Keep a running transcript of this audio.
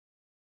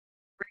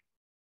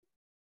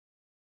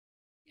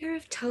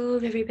Erev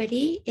Tov,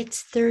 everybody.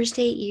 It's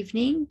Thursday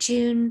evening,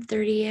 June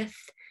 30th,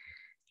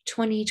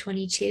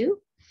 2022,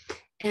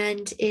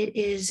 and it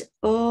is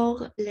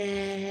Or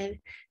Le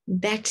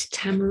Bet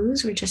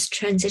Tammuz. We're just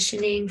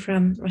transitioning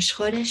from Rosh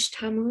Chodesh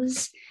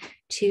Tammuz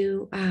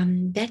to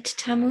Bet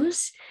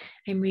Tammuz.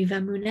 I'm Reva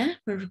Emunah.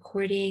 We're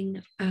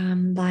recording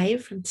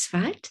live from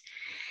Tzfat.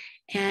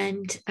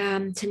 And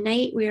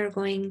tonight we are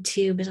going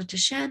to, B'ezrat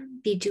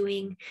Hashem, be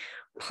doing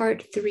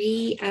part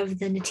 3 of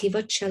the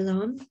Netivot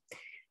Shalom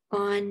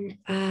on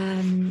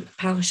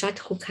Parashat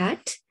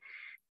Chukat.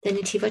 The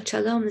Netivot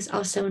Shalom is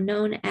also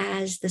known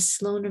as the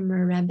Slonim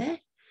Rebbe,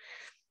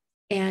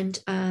 and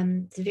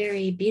it's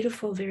very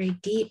beautiful, very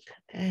deep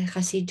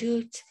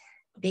Chassidut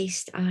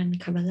based on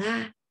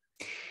Kabbalah.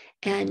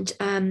 And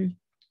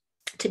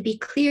to be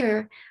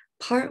clear,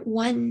 part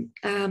 1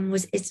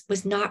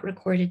 was not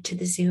recorded to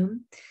the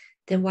Zoom.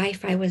 The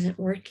Wi-Fi wasn't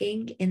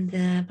working in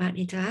the Bat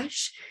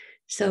Midrash,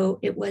 so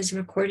it was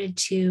recorded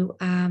to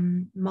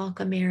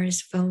Malka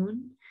Meir's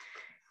phone.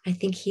 I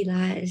think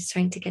Hila is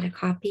trying to get a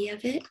copy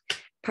of it.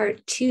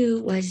 Part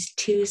 2 was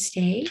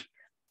Tuesday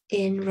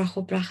in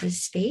Rachel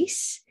Bracha's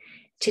space.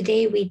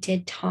 Today we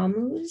did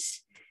Tammuz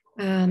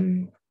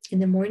in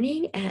the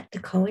morning at the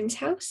Cohen's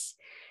house.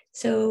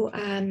 So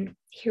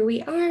here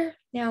we are.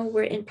 Now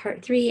we're in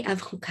part 3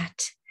 of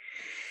Chukat.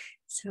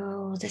 So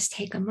I'll just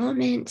take a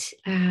moment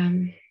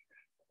to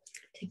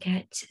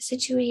get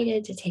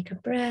situated, to take a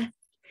breath,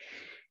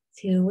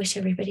 to wish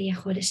everybody a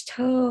Chodesh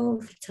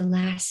Tov, to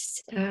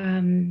last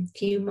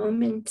few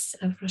moments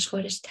of Rosh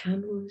Chodesh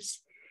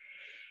Tammuz,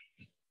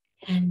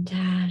 and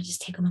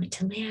just take a moment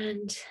to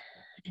land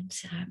and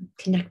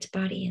connect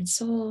body and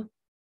soul.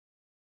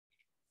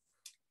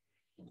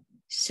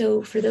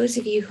 So for those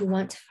of you who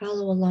want to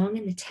follow along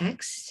in the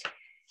text,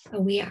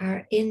 we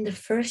are in the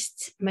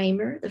first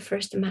Maimer, the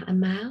first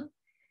Ma'amal,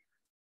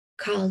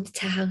 called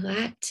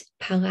Taharat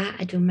Para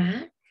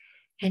Aduma,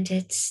 and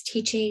it's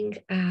teaching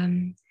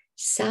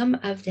some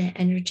of the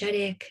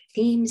energetic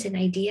themes and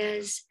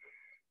ideas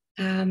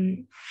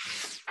from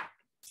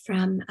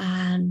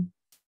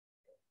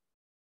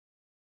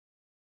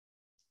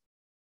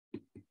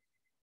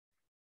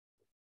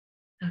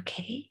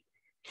okay,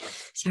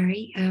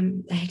 sorry,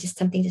 I just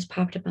something just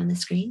popped up on the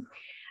screen.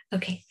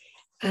 Okay,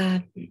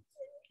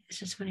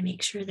 just want to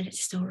make sure that it's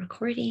still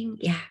recording.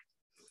 Yeah.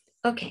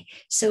 Okay,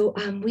 so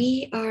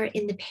we are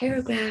in the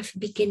paragraph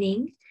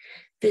beginning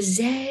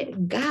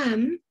V'zeh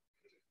gam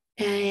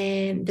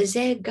b'ma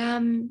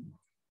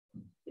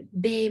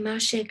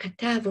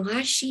shekatav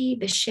Rashi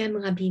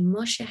b'shem Rabbi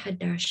Moshe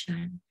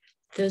Hadarshan.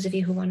 Those of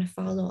you who want to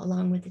follow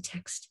along with the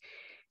text.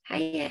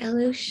 Hi,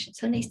 Elush.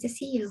 So nice to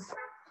see you.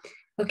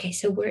 Okay,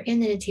 so we're in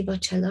the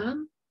Netivot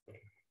Shalom,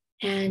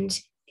 and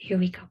here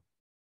we go.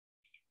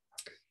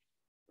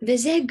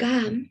 V'zeh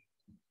gam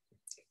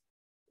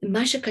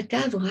b'ma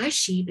shekatav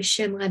Rashi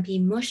b'shem Rabbi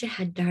Moshe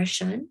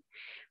Hadarshan.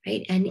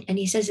 Right, and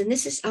he says, and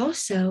this is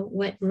also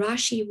what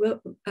Rashi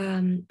wrote,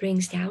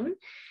 brings down,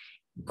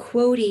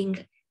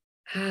 quoting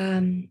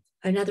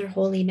another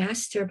holy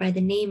master by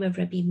the name of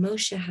Rabbi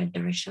Moshe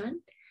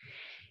Hadarshan,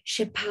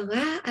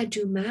 Shepara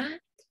Aduma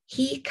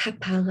hi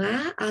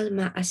kapara al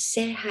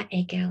ma'aseh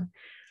ha'egel.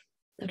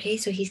 Okay,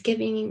 so he's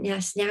giving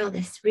us now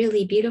this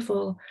really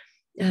beautiful,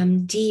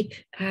 deep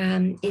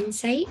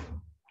insight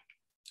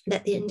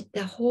that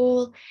the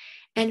whole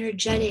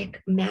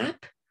energetic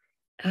map,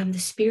 the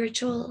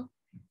spiritual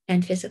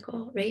and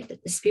physical, right?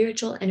 The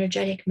spiritual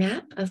energetic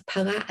map of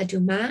Para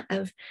Aduma,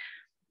 of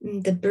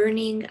the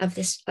burning of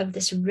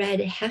this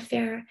red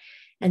heifer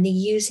and the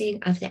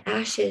using of the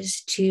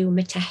ashes to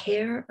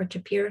metaher, or to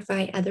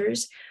purify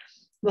others,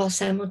 while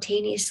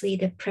simultaneously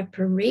the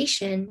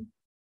preparation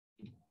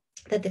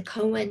that the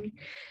Kohen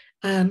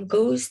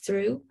goes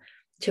through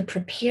to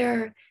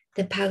prepare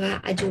the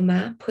Para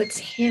Aduma puts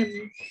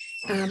him,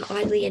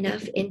 oddly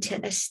enough,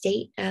 into a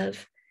state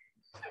of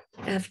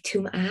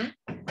tum'ah,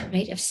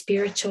 right, of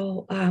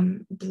spiritual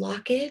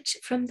blockage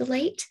from the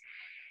light.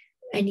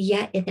 And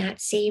yet in that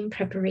same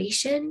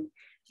preparation,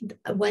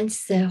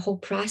 once the whole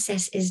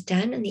process is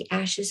done and the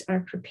ashes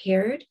are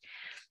prepared,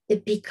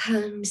 it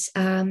becomes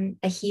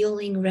a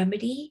healing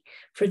remedy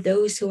for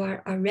those who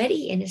are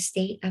already in a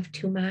state of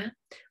tum'ah,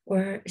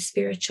 or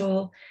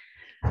spiritual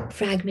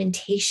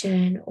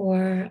fragmentation,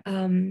 or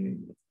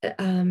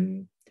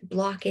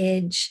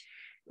blockage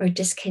or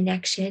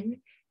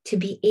disconnection, to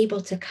be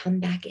able to come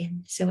back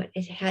in. So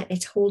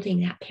it's holding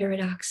that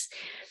paradox.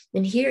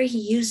 And here he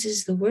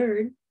uses the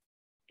word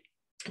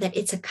that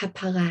it's a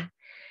kapara,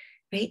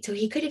 right? So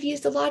he could have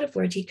used a lot of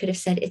words. He could have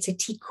said it's a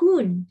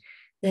tikkun,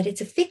 that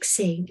it's a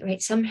fixing,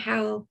 right?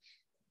 Somehow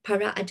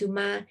para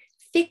aduma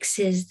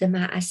fixes the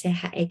ma'aseh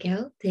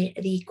ha'egel,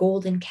 the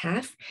golden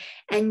calf.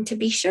 And to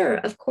be sure,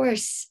 of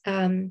course,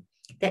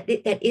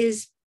 that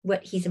is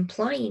what he's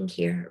implying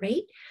here,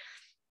 right?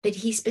 But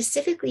he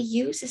specifically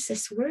uses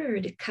this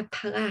word,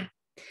 kapara.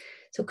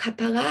 So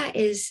kapara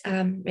is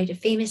right, a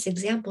famous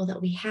example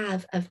that we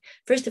have of,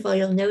 first of all,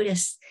 you'll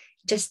notice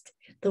just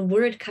the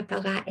word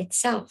kapara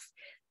itself.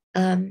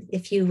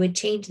 If you would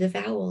change the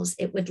vowels,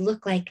 it would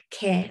look like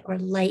ke, or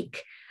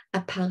like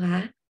a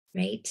para,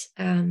 right?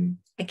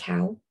 A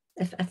cow,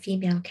 a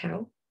female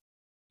cow.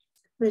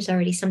 There's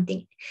already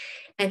something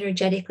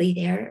energetically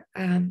there,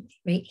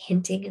 right?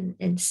 Hinting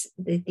and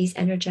these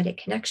energetic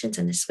connections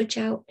and the switch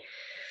out,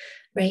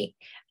 right?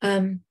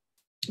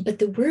 But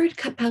the word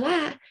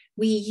kapara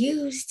we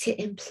use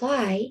to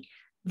imply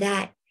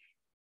that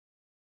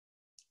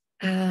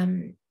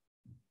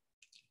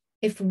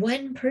if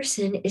one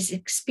person is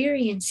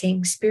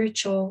experiencing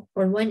spiritual,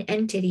 or one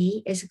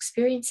entity is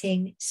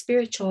experiencing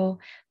spiritual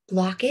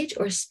blockage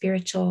or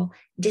spiritual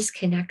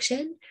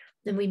disconnection,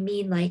 then we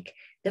mean like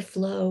the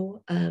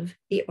flow of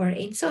the Or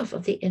Ein Sof,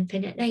 of the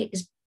infinite light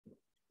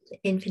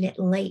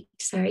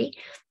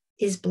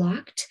is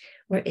blocked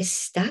or is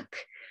stuck,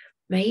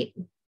 right?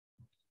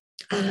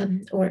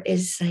 Or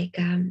is like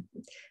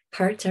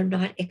parts are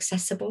not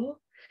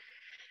accessible.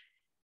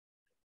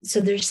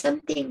 So there's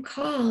something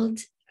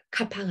called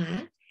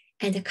kapara.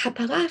 And a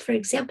kapara, for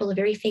example, a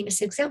very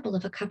famous example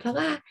of a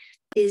kapara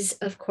is,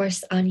 of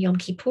course, on Yom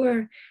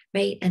Kippur,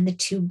 right? And the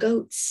two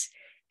goats.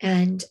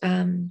 And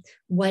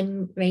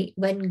one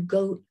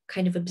goat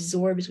kind of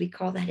absorbs, we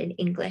call that in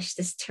English,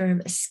 this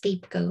term, a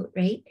scapegoat,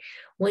 right?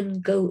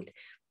 One goat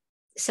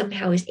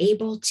somehow is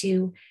able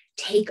to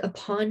take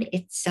upon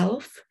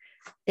itself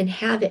and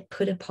have it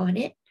put upon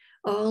it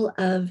all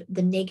of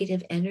the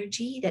negative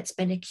energy that's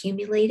been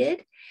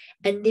accumulated,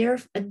 and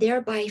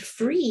thereby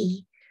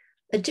free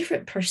a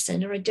different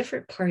person or a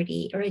different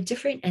party or a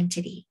different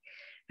entity,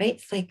 right?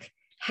 It's like,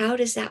 how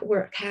does that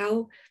work?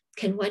 How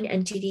can one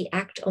entity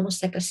act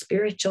almost like a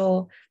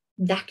spiritual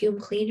vacuum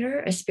cleaner,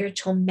 a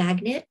spiritual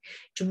magnet,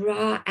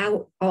 draw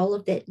out all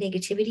of that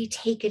negativity,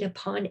 take it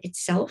upon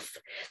itself,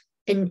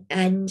 and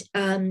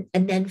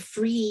then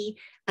free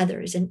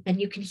others?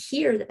 And you can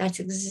hear that that's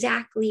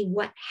exactly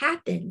what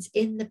happens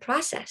in the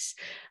process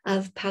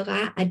of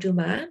Para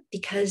Aduma,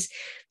 because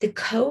the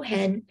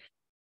Kohen,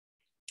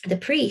 the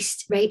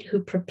priest, right, who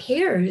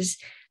prepares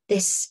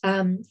this,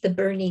 the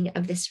burning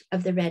of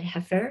the red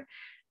heifer,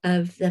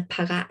 of the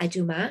Para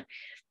Aduma,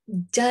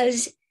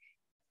 does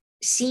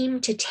seem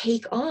to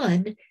take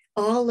on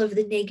all of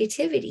the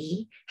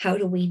negativity. How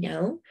do we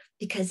know?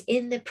 Because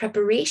in the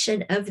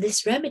preparation of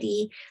this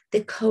remedy, the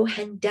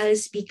Kohen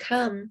does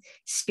become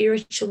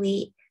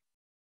spiritually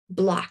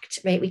blocked,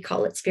 right? We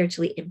call it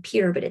spiritually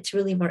impure, but it's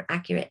really more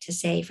accurate to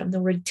say, from the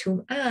word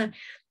tum'ah,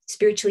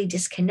 spiritually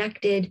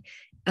disconnected,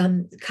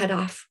 cut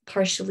off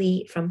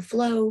partially from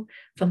flow,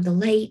 from the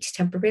light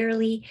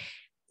temporarily,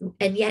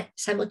 and yet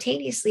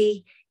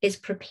simultaneously is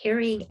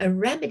preparing a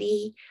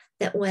remedy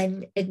that,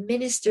 when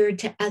administered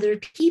to other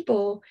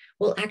people,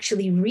 will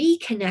actually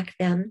reconnect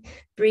them,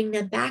 bring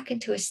them back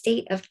into a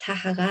state of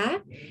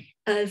tahara,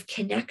 of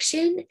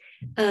connection,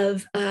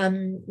 of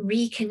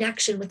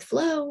reconnection with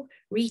flow,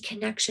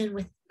 reconnection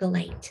with the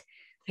light,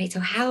 right? So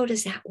how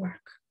does that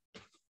work?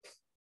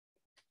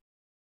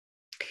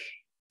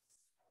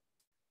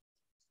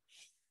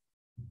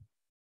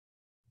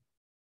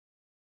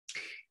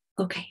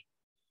 Okay.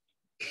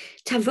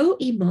 Tavo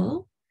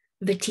imo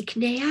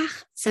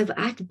v'tikneach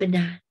savat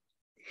bana.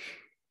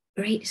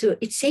 Right? So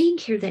it's saying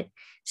here that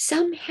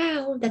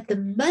somehow that the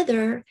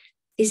mother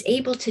is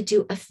able to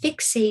do a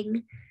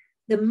fixing.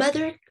 The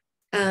mother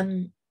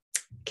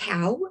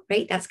cow,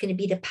 right? That's going to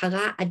be the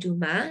para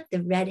aduma,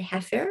 the red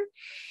heifer,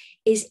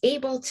 is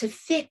able to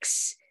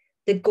fix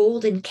the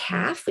golden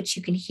calf, which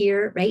you can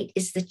hear, right,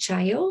 is the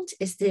child,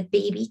 is the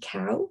baby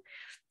cow.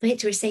 Right?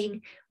 So we're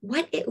saying,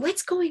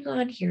 what's going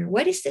on here?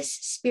 What is this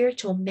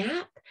spiritual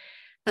map?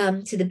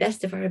 To the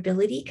best of our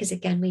ability, because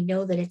again, we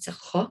know that it's a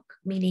chok,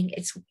 meaning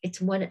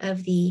it's one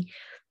of the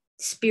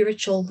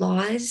spiritual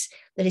laws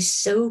that is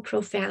so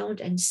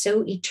profound and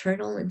so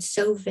eternal and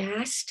so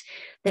vast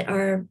that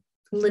our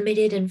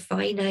limited and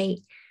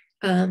finite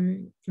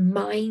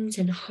minds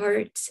and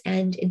hearts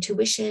and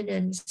intuition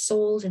and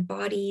souls and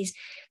bodies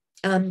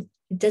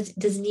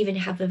doesn't even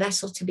have a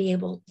vessel to be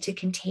able to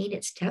contain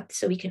its depth.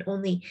 So we can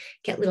only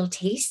get little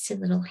tastes and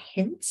little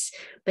hints,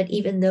 but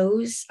even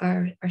those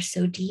are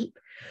so deep.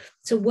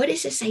 So what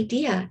is this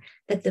idea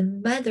that the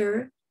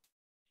mother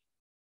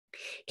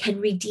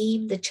can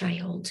redeem the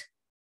child?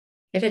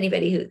 If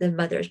anybody who the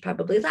mother is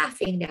probably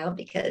laughing now,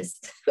 because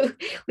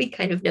we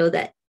kind of know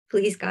that,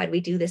 please God,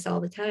 we do this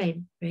all the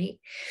time, right?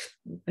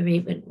 I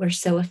mean, when we're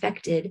so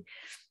affected,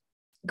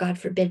 God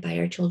forbid, by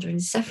our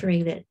children's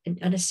suffering, that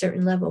on a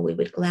certain level, we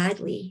would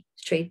gladly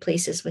trade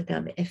places with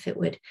them if it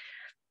would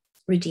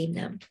redeem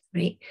them,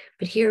 right?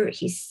 But here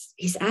he's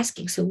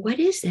asking, so what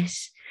is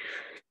this?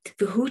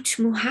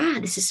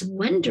 This is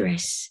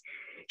wondrous.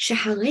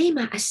 Shaharei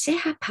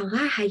ma'aseh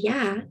para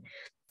haya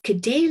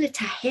kedei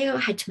letaher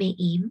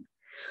hatmeim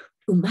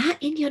uma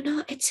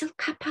inyono etzel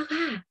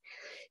kapara.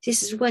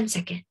 This is 1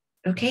 second,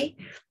 okay?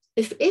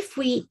 If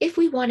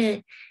we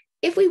want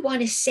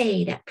to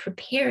say that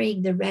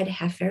preparing the red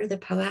heifer, the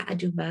para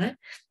aduma,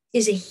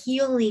 is a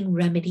healing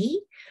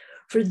remedy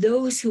for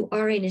those who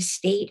are in a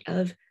state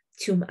of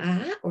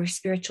tum'ah, or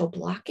spiritual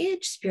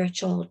blockage,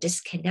 spiritual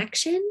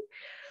disconnection,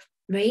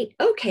 right?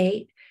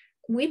 Okay,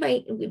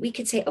 we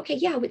could say, okay,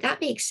 yeah,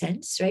 that makes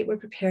sense, right? We're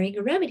preparing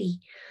a remedy.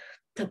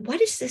 But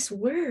what is this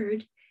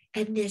word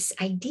and this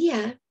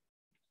idea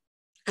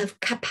of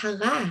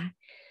kapara,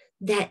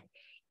 that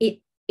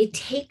it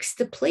takes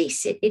the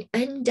place, it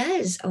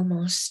undoes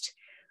almost,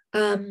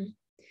 and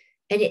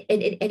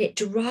it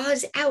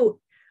draws out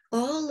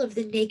all of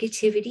the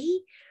negativity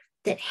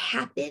that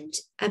happened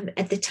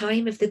at the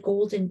time of the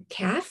golden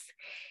calf,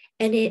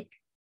 and it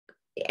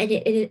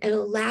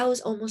allows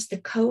almost the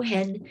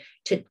Kohen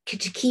to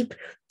keep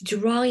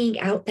drawing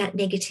out that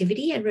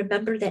negativity. And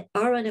remember that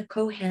Aaron a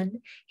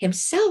Kohen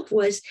himself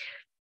was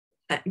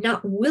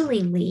not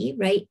willingly,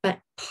 right, but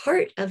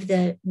part of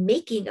the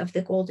making of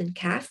the golden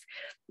calf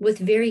with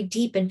very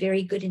deep and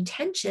very good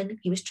intention.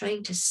 He was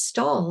trying to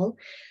stall,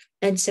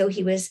 and so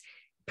he was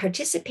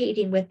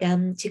participating with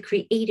them to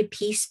create a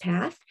peace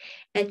path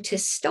and to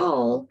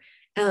stall,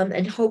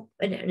 and hope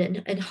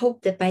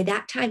that by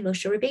that time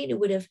Moshe Rabbeinu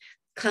would have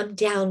come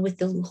down with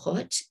the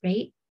luchot,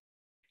 right?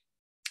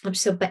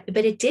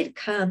 But it did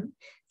come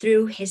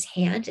through his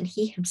hand, and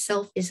he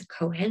himself is a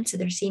Kohen, so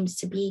there seems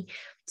to be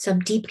some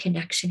deep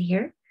connection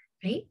here,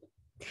 right?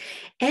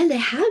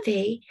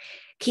 Elehave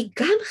ki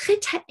gam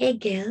chet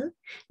ha'egel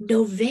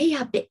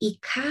novea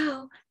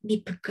be'ikar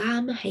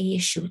mipgam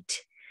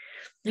hayeshut.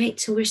 Right,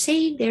 so we're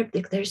saying there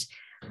because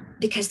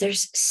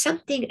there's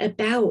something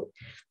about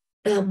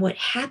what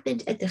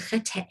happened at the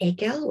Chet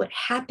HaEgel, what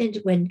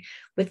happened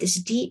with this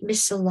deep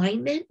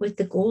misalignment with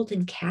the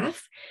golden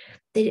calf,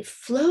 that it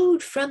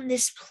flowed from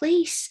this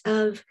place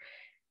of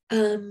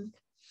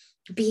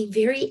being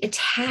very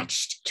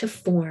attached to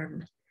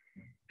form,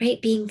 right?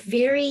 Being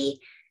very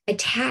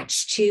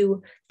attached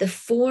to the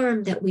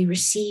form that we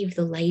receive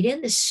the light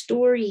in, the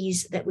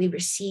stories that we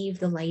receive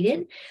the light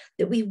in,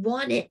 that we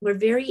want it, we're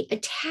very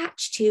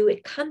attached to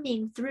it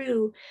coming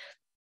through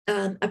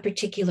a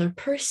particular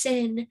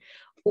person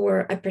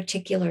or a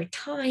particular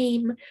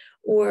time,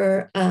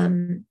 or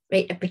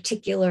right, a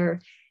particular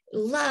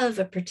love,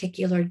 a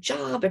particular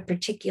job, a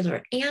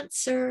particular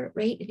answer,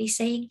 right? And he's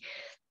saying,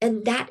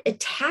 and that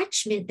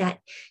attachment, that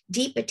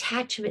deep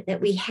attachment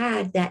that we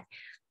had, that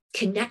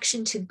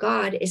connection to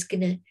God is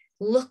going to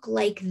look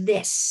like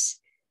this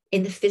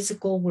in the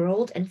physical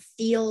world and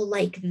feel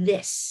like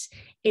this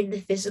in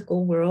the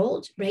physical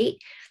world, right?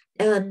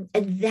 And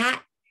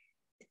that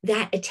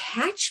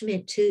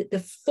attachment to the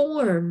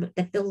form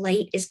that the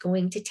light is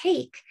going to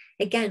take,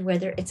 again,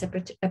 whether it's a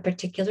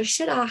particular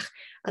shidduch,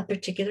 a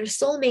particular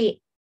soulmate,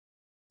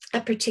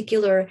 a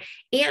particular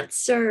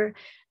answer,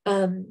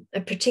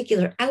 a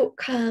particular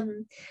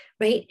outcome,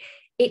 right?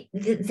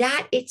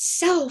 That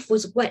itself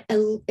was what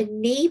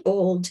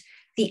enabled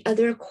the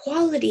other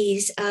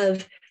qualities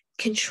of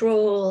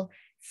control,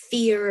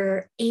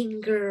 fear,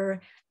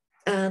 anger,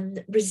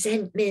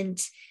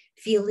 resentment,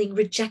 feeling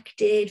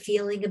rejected,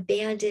 feeling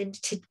abandoned,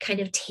 to kind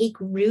of take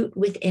root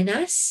within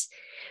us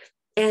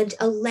and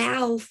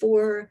allow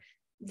for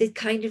the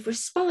kind of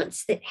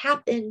response that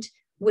happened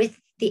with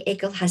the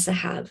Egel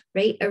HaZahav,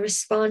 right? A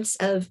response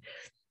of,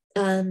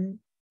 I'm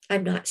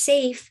not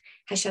safe,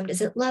 Hashem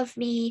doesn't love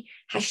me,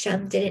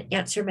 Hashem didn't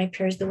answer my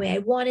prayers the way I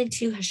wanted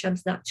to,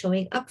 Hashem's not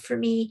showing up for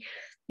me,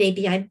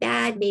 maybe I'm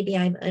bad, maybe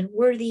I'm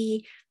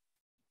unworthy,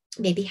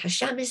 maybe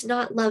Hashem is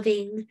not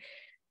loving,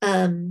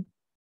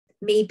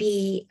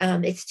 maybe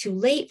it's too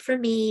late for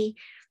me,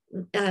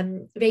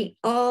 right?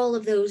 All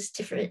of those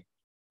different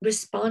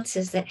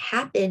responses that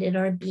happen in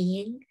our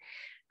being,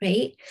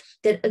 right?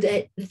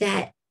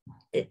 That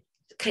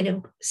kind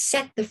of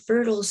set the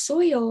fertile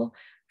soil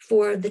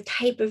for the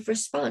type of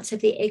response of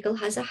the Egel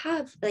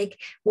HaZahav. Like,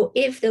 well,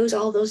 if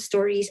all those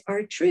stories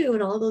are true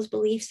and all those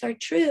beliefs are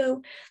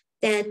true,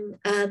 then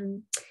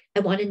I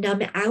want to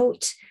numb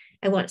out.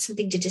 I want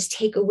something to just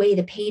take away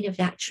the pain of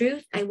that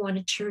truth. I want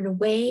to turn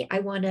away. I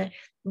want to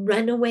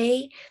run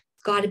away.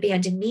 God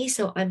abandoned me,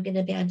 so I'm going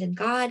to abandon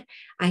God.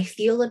 I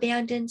feel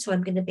abandoned, so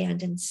I'm going to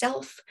abandon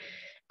self.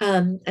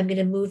 I'm going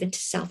to move into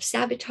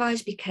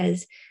self-sabotage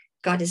because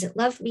God doesn't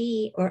love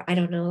me, or I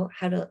don't know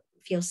how to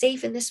feel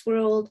safe in this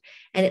world.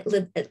 And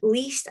at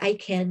least I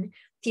can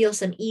feel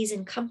some ease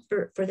and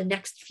comfort for the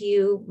next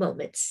few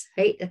moments,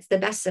 right? That's the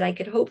best that I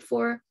could hope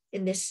for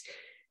in this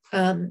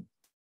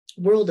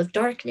world of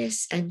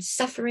darkness and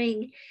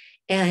suffering.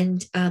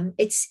 And and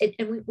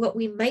what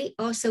we might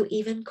also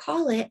even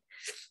call it,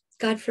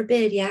 God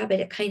forbid, yeah, but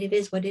it kind of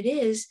is what it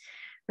is,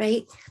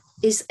 right?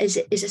 Is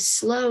a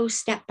slow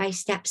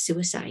step-by-step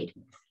suicide.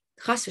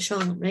 Chas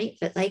v'shalom, right?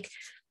 But like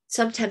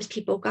sometimes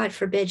people, God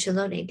forbid,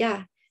 shalom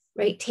neda,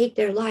 right, take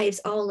their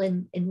lives all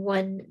in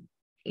one,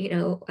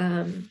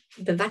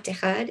 bevat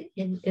echad,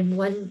 in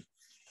one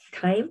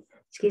time,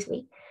 excuse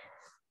me.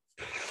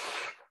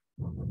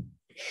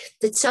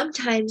 That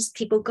sometimes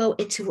people go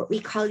into what we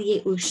call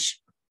yeush,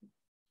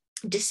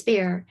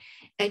 despair.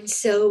 And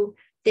so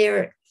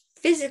they're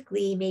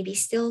physically maybe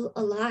still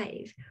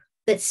alive,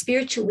 but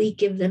spiritually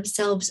give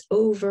themselves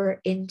over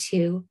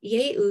into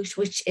yeush,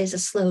 which is a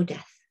slow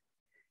death,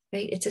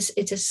 right?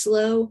 It's a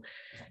slow,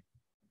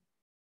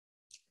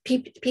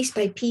 piece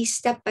by piece,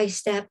 step by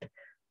step,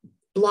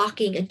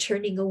 blocking and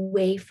turning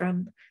away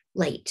from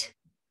light.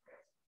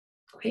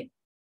 Okay.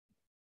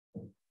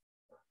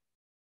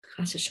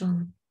 Chas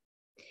v'shalom.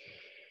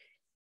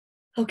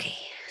 Okay,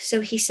 so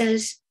he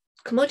says,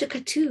 K'mod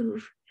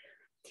katuv,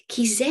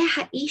 ki zeh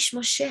ha'ish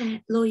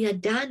Moshe lo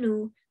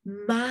yadanu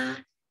ma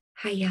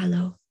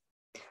hayalo,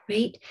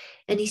 right?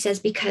 And he says,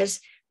 because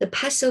the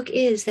pasuk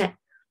is that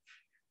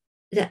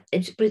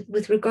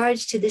with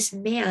regards to this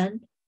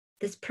man,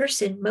 this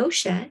person,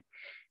 Moshe,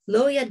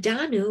 lo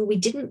yadanu, we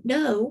didn't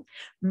know,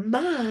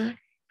 ma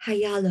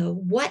hayalo,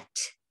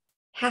 what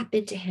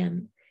happened to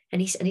him.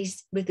 And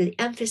he's with the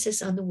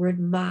emphasis on the word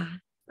ma,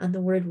 on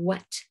the word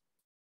what.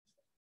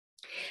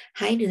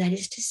 Hainu, that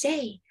is to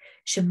say,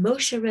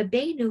 Moshe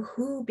Rabbeinu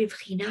hu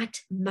bivchinat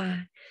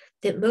ma,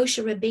 that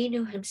Moshe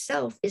Rabbeinu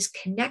himself is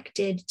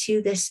connected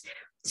to this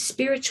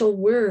spiritual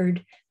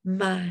word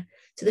ma.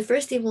 So the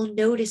first thing we'll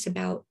notice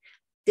about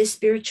this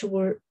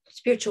spiritual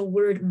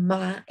word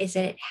ma is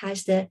that it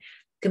has the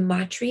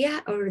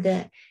gematria, or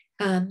the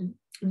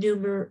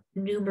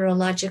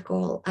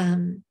numerological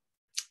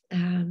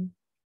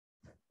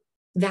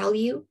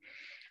value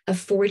of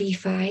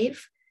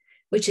 45,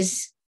 which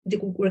is,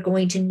 we're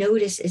going to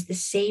notice, is the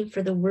same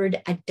for the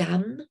word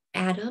Adam,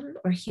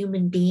 or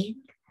human being,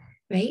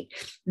 right?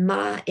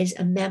 Ma is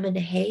a mem and a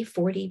hey,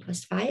 40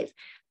 plus 5.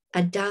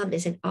 Adam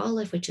is an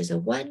aleph, which is a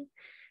 1,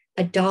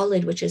 a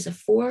dalid, which is a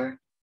 4,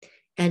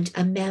 and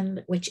a mem,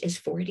 which is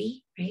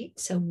 40, right?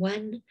 So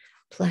 1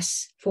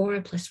 plus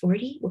 4 plus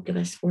 40 will give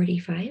us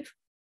 45.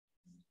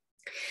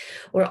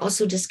 We're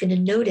also just going to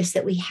notice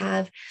that we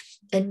have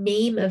a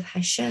name of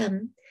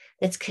Hashem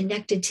that's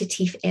connected to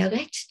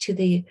Tiferet, to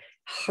the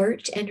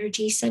heart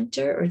energy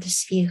center, or the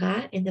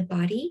sphira in the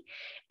body.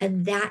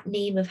 And that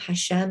name of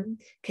Hashem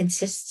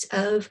consists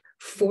of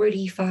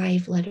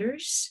 45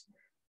 letters,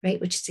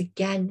 right? Which is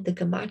again the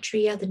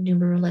gematria, the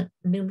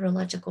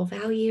numerological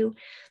value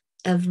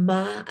of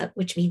ma,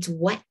 which means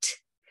what,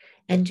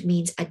 and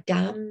means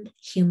Adam,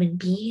 human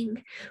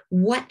being.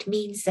 What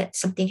means that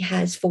something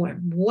has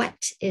form.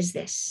 What is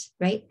this,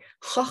 right?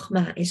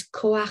 Chochma is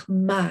koach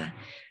ma,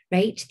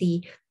 right?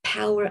 The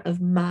power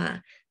of ma,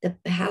 the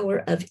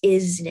power of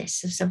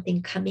isness, of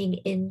something coming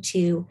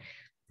into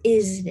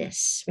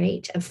isness,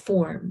 right? Of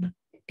form,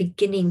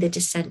 beginning the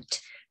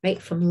descent,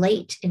 right? From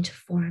light into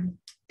form.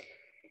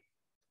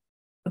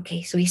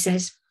 Okay, so he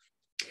says,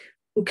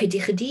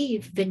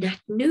 ukedichadiv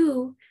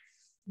v'natnu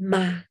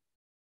ma,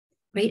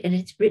 right? And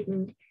it's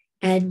written,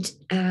 and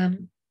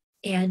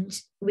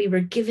we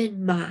were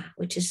given ma,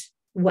 which is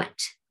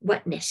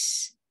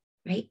whatness,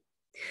 right?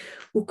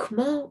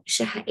 Ukmo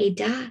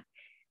shaha'eda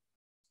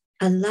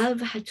alav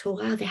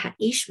haTorah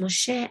v'ha'ish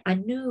Moshe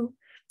anu.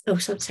 Oh,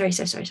 sorry.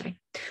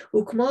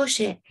 Ukmo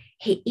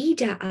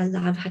she'eida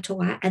alav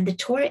haTorah, and the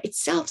Torah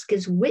itself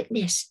bears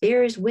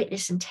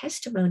witness and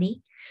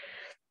testimony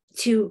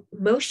to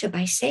Moshe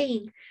by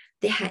saying,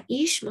 the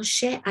ha'ish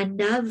Moshe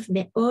anav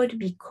me'od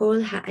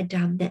mikol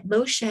ha'adam, that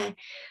Moshe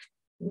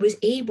was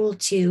able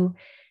to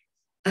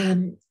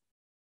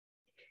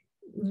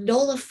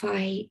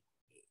nullify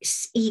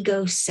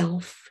ego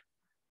self,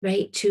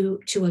 right? To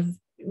a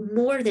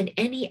more than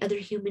any other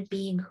human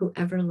being who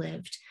ever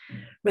lived,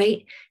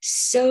 right?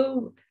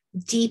 So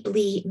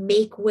deeply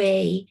make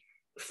way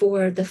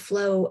for the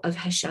flow of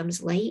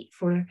Hashem's light,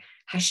 for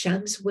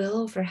Hashem's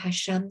will, for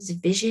Hashem's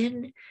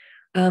vision,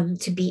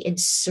 to be in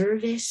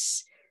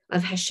service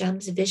of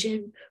Hashem's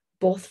vision,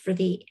 both for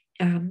the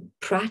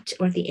prat,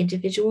 or the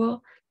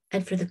individual,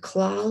 and for the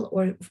klal,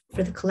 or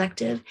for the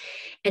collective.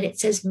 And it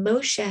says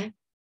Moshe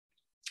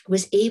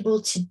was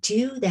able to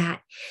do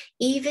that,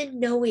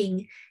 even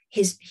knowing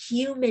his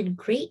human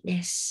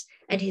greatness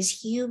and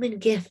his human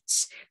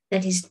gifts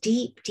and his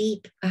deep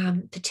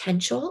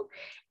potential,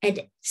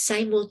 and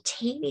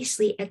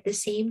simultaneously at the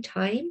same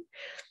time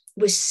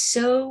was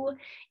so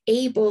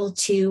able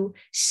to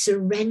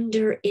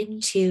surrender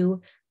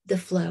into the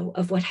flow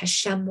of what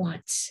Hashem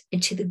wants,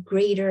 into the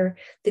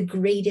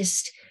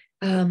greatest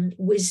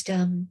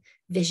wisdom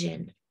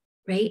vision,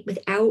 right?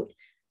 Without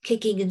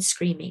kicking and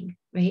screaming,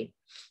 right?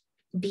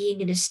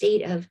 Being in a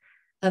state of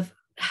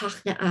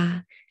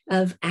hachna'ah,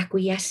 of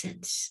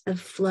acquiescence, of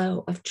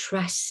flow, of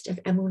trust,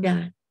 of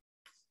emunah.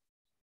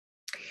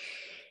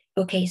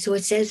 Okay, so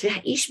it says,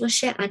 "V'ha'ish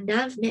Moshe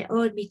anav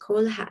me'od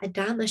mikol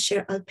ha'adam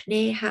asher al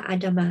pnei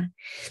ha'adama."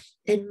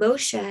 And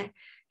Moshe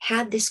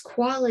had this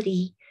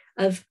quality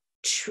of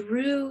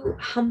true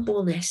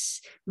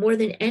humbleness, more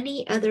than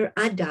any other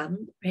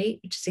Adam, right?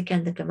 Which is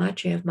again the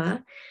gematria of Ma,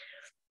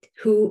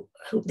 who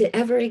that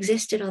ever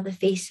existed on the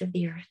face of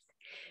the earth.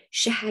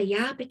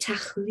 Shehaya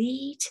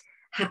b'tachlit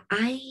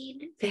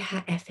ha'ayin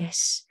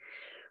v'ha'efes,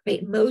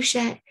 right?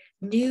 Moshe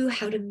knew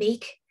how to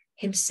make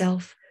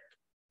himself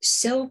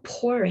so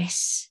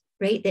porous,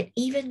 right? That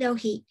even though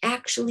he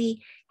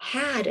actually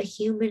had a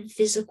human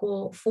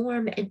physical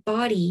form and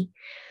body,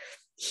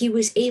 he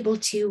was able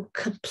to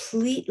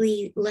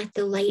completely let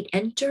the light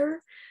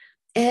enter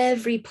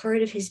every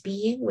part of his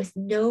being with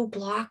no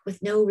block,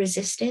 with no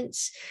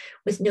resistance,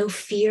 with no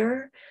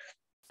fear,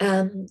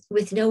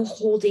 with no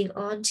holding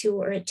on to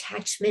or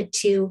attachment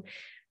to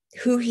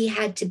who he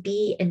had to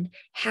be and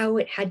how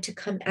it had to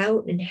come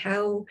out and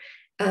how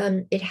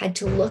it had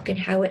to look and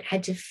how it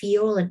had to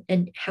feel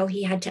and how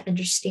he had to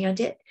understand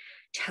it.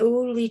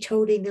 totally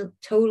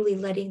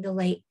letting the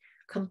light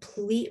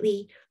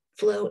completely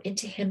flow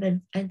into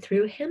him and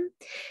through him.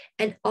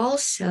 And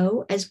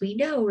also, as we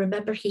know,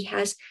 remember, he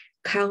has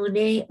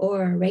kaone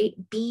or, right,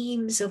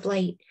 beams of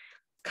light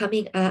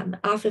coming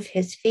off of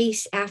his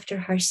face after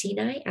Har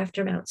Sinai,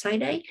 after Mount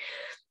Sinai.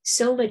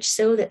 So much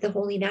so that the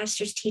Holy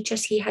Masters teach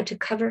us he had to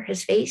cover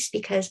his face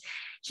because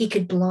he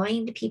could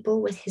blind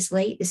people with his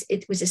light.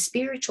 It was a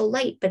spiritual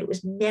light, but it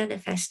was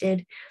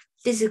manifested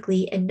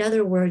physically. In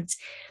other words,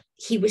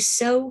 he was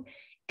so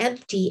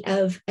empty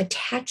of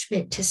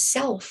attachment to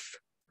self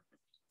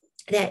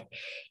that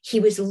he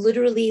was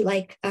literally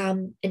like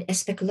an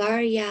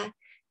especularia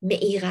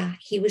meira.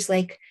 He was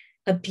like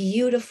a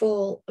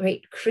beautiful,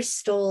 right,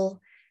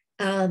 crystal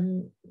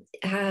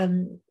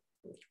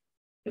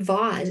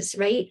vase,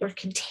 right, or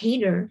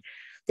container.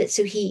 That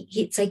so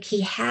it's like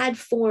he had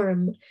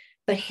form,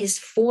 but his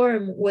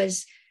form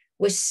was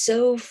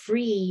so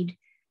freed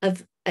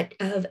of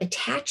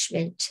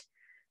attachment,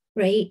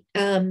 right,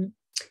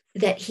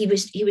 that he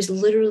was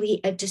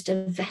literally just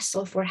a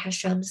vessel for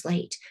Hashem's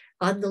light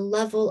on the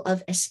level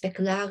of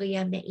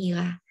especularia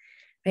meira,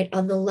 right,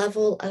 on the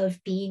level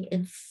of being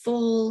in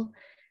full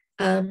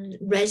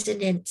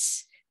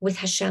resonance with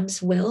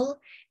Hashem's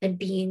will and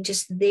being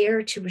just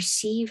there to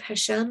receive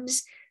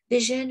Hashem's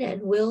vision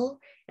and will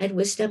and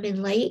wisdom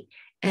and light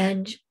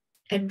and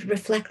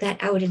reflect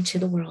that out into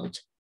the world.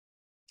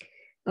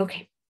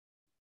 Okay.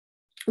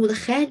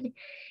 ולכן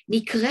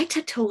נקראת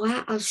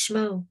התורה על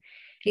שמו.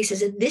 He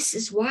says, and this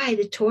is why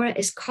the Torah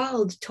is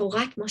called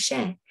Torat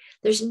Moshe.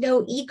 There's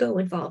no ego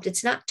involved.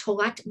 It's not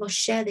Torat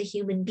Moshe, the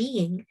human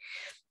being.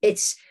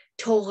 It's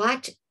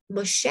Torat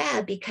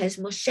Moshe because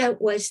Moshe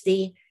was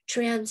the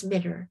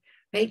transmitter,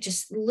 right?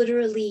 Just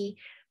literally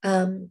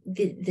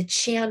the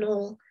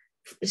channel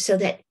so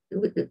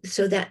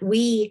that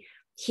we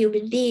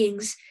human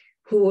beings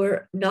who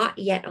are not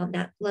yet on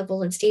that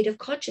level and state of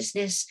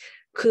consciousness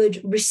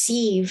could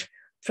receive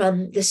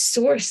from the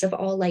source of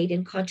all light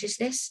and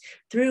consciousness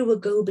through a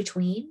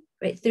go-between,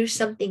 right? Through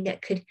something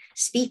that could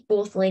speak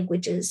both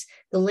languages,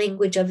 the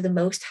language of the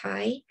Most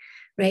High,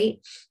 right?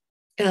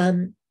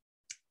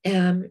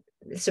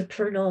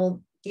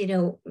 Supernal,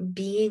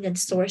 being and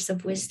source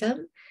of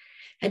wisdom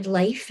and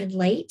life and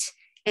light,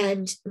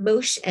 and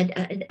Moshe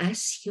and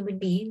us human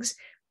beings,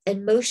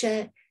 and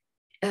Moshe,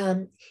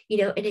 and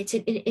it's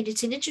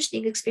an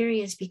interesting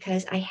experience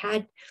because I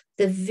had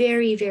the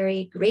very,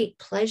 very great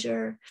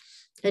pleasure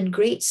and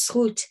great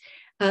zchut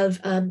of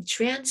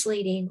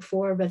translating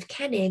for Rav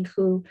Koenig,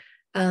 who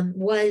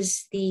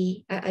was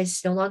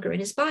is no longer in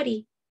his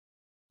body,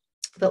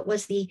 but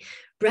was the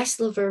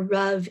Breslover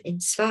Rav in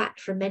Tzfat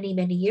for many,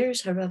 many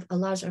years, Harav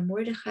Elazar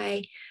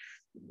Mordechai,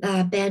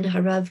 ben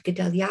Harav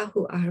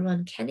Gedaliahu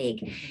Aharon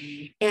Koenig.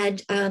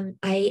 And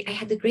I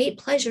had the great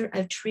pleasure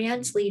of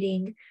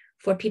translating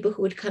for people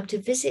who would come to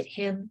visit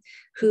him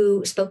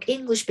who spoke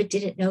English but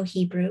didn't know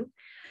Hebrew.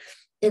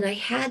 And I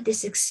had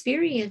this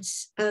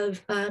experience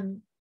of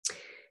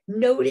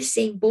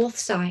noticing both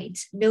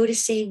sides,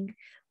 noticing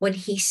when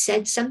he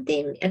said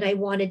something and I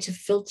wanted to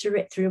filter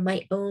it through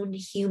my own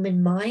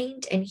human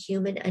mind and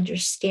human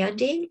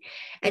understanding.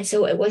 And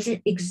so it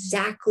wasn't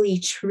exactly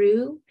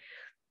true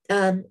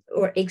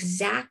or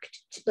exact,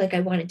 like I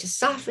wanted to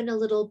soften a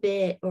little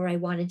bit, or I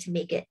wanted to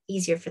make it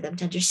easier for them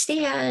to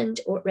understand,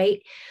 or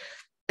right.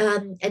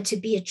 And to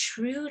be a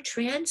true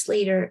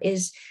translator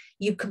is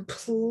you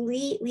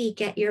completely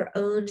get your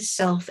own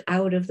self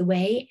out of the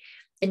way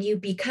and you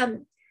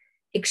become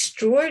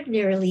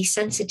extraordinarily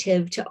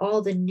sensitive to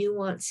all the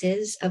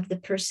nuances of the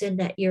person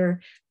that you're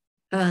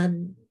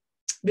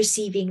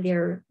receiving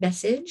their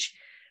message,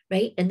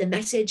 right? And the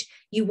message,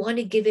 you want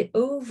to give it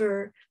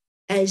over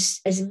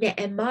as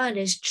ne'eman,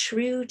 as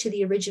true to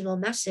the original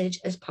message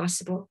as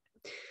possible.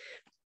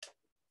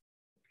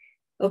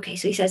 Okay,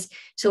 so he says,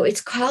 so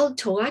it's called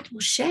Torat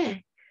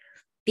Moshe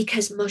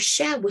because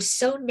Moshe was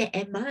so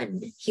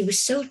ne'eman, he was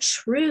so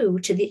true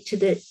to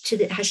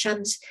the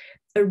Hashem's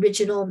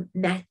original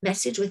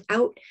message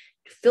without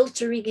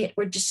filtering it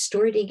or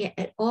distorting it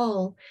at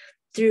all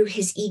through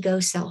his ego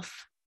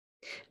self.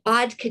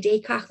 Ad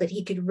kadei kach, that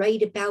he could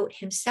write about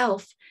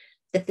himself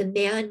that the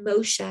man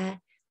Moshe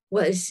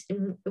was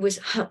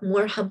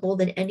more humble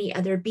than any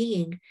other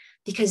being,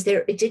 because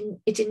it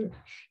didn't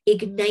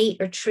ignite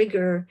or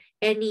trigger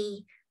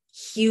any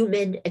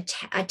human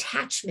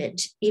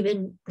attachment,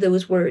 even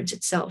those words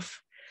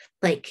itself,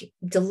 like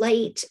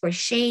delight or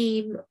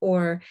shame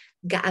or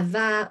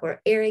ga'ava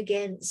or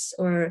arrogance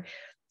or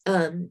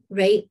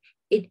right.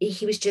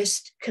 He was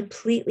just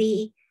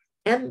completely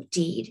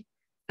emptied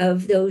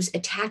of those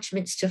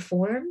attachments to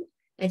form,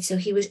 and so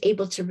he was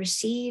able to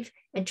receive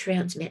and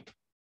transmit.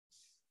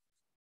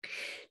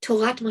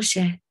 Torat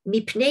Moshe,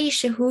 mipnei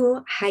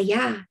shehu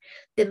haya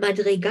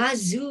b'madrega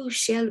zu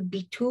shel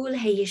bitul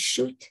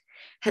hayeshut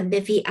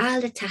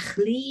hamevi'ah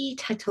letachlit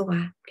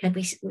haTorah.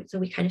 So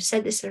we kind of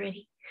said this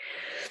already.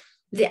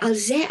 ועל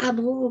זה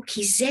אמרו,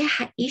 כי זה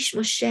האיש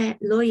משה,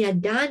 לא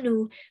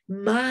ידענו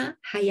מה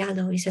היה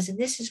לו. He says, and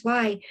this is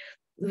why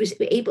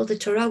the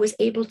Torah was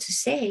able to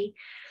say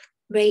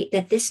right,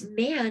 that this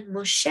man,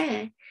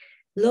 Moshe,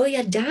 lo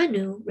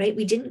yadanu, right,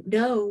 we didn't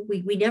know,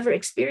 we never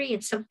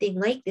experienced something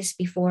like this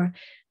before.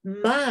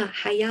 Ma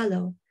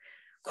hayalo,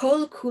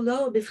 kol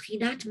kulo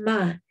bivchinat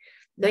ma,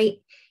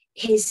 right?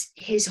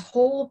 His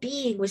whole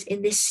being was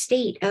in this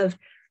state of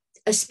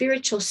a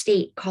spiritual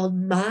state called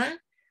ma,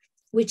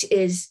 which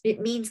is,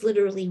 it means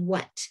literally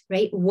what,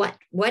 right?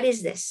 What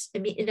is this? I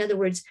mean, in other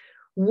words,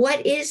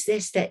 what is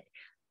this that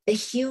a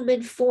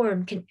human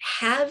form can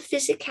have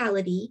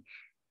physicality,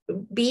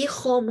 be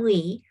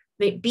chomri,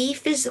 right? Be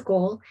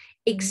physical,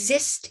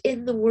 exist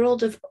in the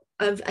world of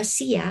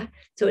Asiya.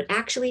 So it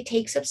actually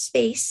takes up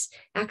space,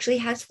 actually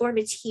has form,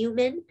 it's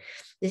human.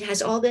 It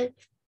has all the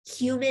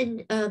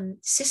human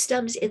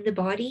systems in the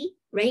body,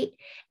 right?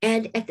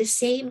 And at the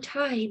same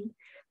time,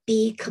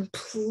 be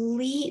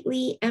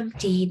completely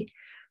emptied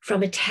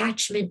from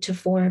attachment to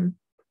form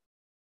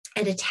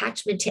and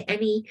attachment to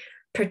any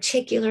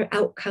particular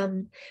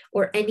outcome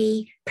or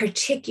any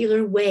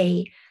particular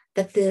way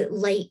that the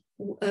light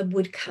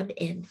would come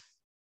in.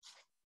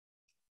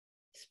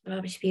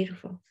 It's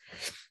beautiful.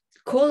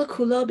 Kol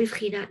kulo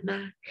bivchinat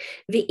ma,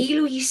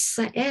 ve'ilu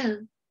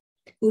Yisrael,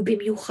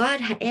 ובמיוחד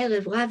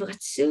הערב רב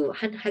רצו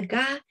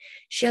הנהגה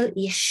של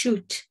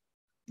ישות,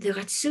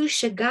 ורצו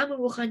שגם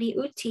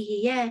הרוחניות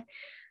תהיה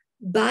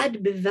בד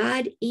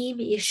בבד עם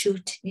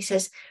ישות. He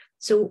says,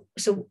 so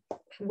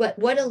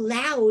what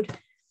allowed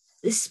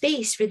the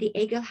space for the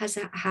Egel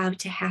Hazahav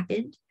to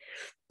happen,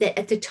 that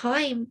at the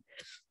time,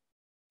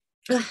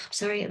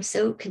 sorry, I'm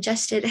so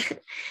congested.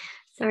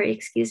 Sorry,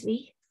 excuse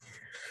me.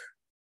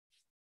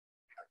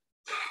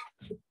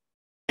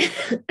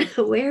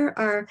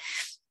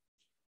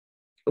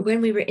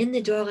 When we were in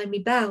the Dor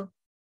HaMidbar,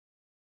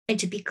 and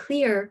to be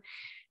clear,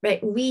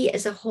 right, we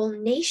as a whole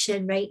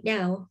nation right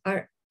now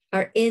are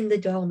in the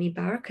Dor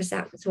HaMidbar, because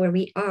that's where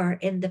we are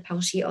in the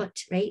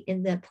Parshiot, right,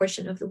 in the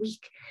portion of the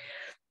week,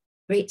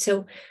 right?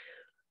 So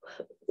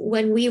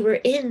when we were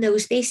in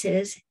those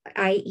spaces,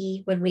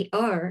 i.e. when we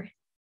are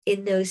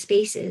in those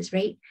spaces,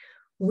 right,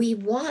 we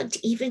want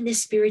even the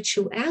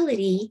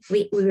spirituality,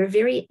 we were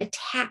very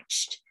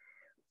attached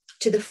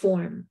to the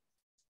form,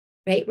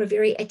 right? We're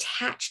very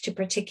attached to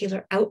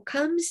particular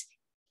outcomes,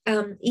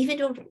 even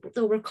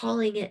though we're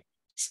calling it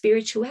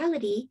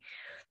spirituality,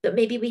 but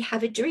maybe we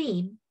have a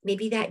dream.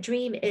 Maybe that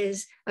dream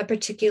is a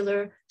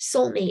particular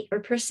soulmate or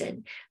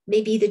person.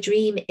 Maybe the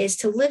dream is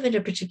to live in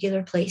a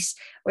particular place,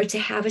 or to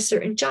have a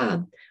certain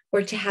job,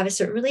 or to have a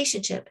certain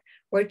relationship,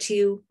 or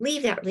to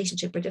leave that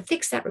relationship, or to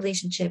fix that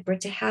relationship, or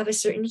to have a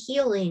certain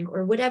healing,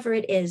 or whatever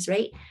it is,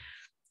 right?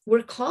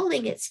 We're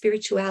calling it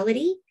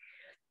spirituality,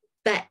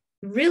 but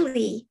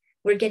really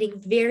we're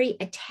getting very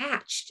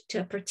attached to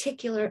a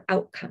particular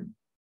outcome,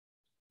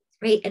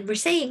 right? And we're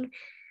saying,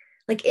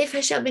 like, if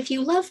Hashem, if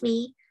you love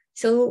me,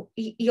 so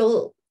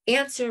you'll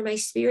answer my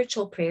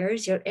spiritual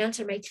prayers, you'll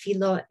answer my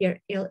tefillot,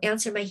 you'll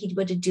answer my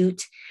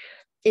hidbodedut,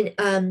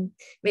 and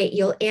right,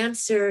 you'll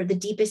answer the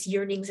deepest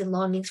yearnings and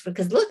longings for,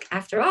 because look,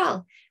 after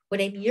all,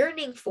 what I'm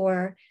yearning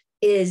for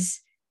is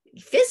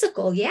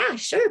physical, yeah,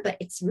 sure, but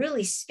it's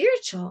really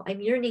spiritual.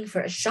 I'm yearning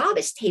for a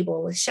Shabbos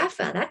table with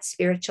Shefa, that's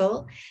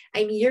spiritual.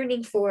 I'm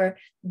yearning for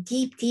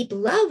deep, deep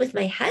love with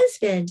my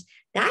husband,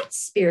 that's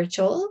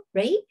spiritual,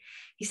 right?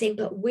 He's saying,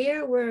 but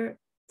where we're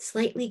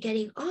slightly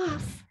getting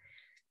off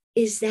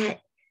is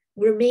that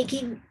we're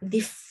making the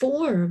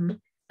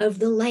form of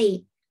the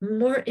light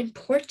more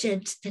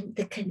important than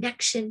the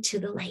connection to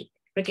the light.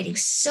 We're getting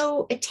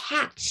so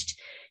attached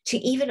to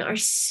even our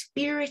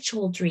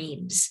spiritual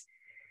dreams,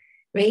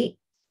 right?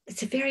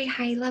 It's a very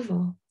high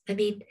level. I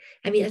mean,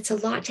 it's a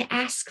lot to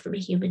ask from a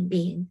human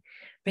being,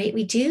 right?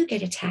 We do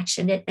get attached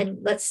in it. And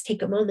let's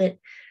take a moment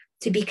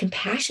to be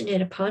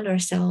compassionate upon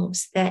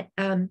ourselves, that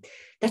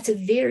that's a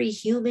very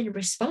human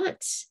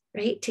response,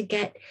 right? To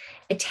get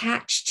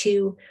attached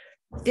to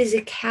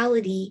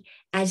physicality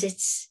as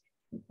it's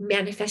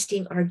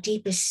manifesting our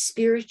deepest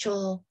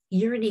spiritual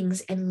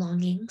yearnings and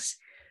longings,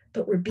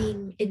 but we're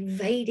being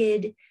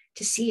invited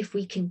to see if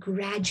we can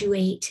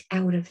graduate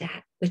out of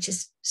that, which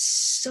is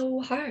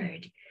so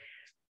hard.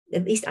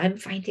 At least I'm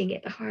finding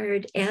it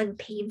hard and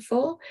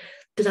painful.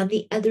 But on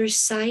the other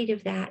side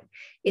of that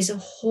is a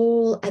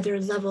whole other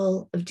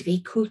level of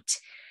dveikut,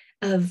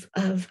 of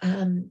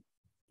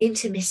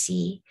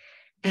intimacy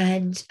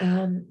and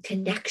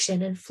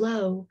connection and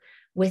flow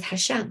with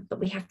Hashem. But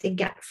we have to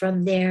get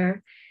from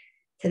there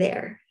to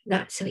there.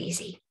 Not so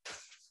easy.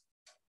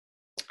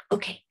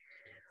 Okay.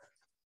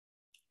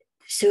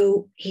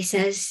 So he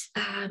says,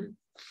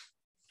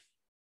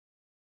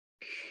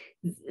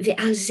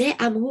 ועל זה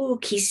אמרו,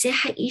 כי זה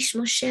האיש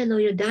משה לא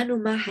ידענו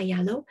מה היה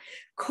לו,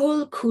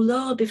 כל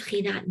כולו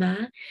בבחינת מה,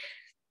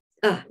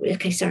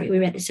 okay, sorry, we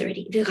read this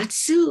already.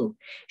 ורצו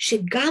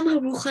שגם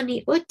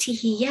הרוחניות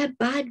תהיה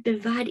בד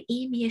בבד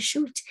עם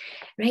ישות,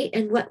 right?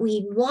 And what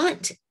we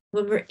want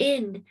when we're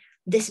in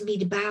this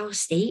midbar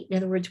state, in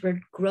other words,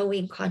 we're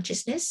growing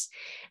consciousness,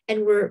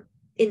 and we're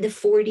in the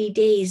 40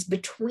 days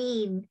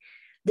between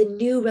the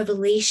new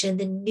revelation,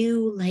 the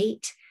new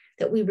light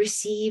that we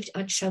received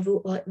on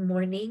Shavuot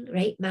morning,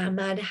 right?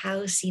 Ma'amad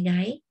Har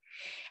Sinai.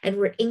 And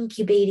we're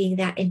incubating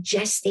that and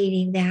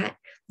gestating that,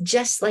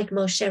 just like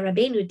Moshe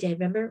Rabbeinu did.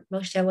 Remember,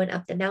 Moshe went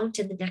up the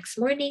mountain the next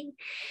morning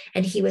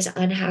and he was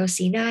on Har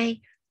Sinai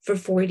for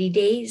 40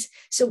 days.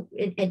 So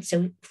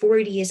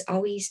 40 is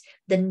always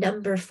the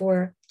number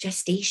for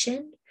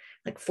gestation,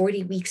 like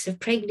 40 weeks of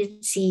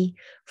pregnancy,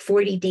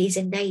 40 days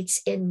and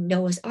nights in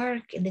Noah's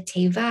Ark, in the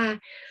Teva,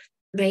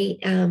 right?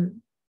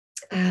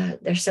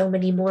 There's so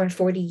many more,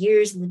 40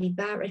 years in the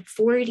Midbar, right?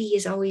 40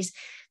 is always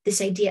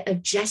this idea of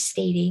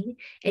gestating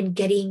and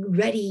getting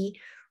ready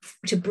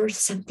to birth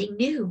something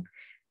new,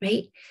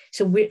 right?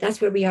 So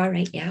that's where we are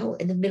right now,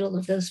 in the middle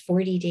of those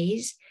 40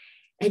 days.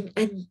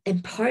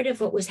 And part of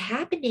what was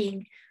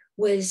happening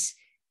was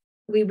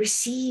we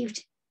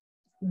received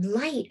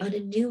light on a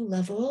new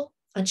level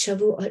on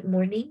Shavuot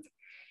morning,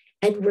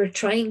 and we're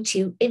trying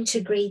to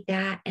integrate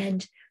that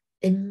and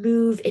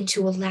move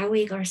into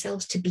allowing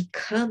ourselves to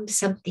become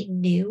something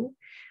new,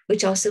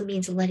 which also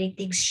means letting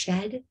things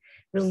shed,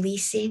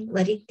 releasing,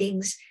 letting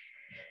things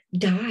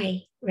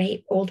die,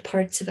 right? Old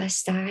parts of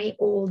us die,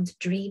 old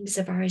dreams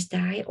of ours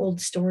die, old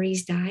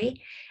stories die.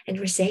 And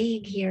we're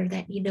saying here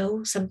that,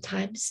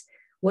 sometimes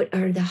what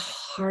are the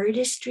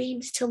hardest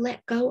dreams to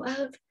let go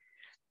of?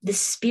 The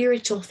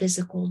spiritual,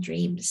 physical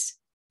dreams,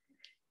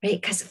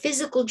 right? Because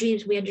physical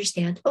dreams, we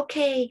understand,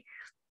 okay,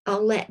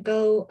 I'll let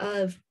go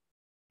of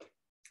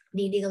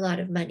needing a lot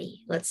of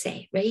money, let's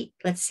say, right?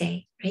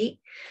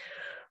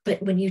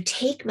 But when you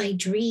take my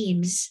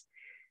dreams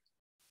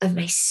of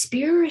my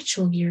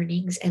spiritual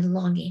yearnings and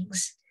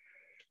longings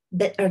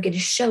that are going to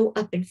show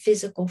up in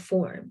physical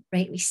form,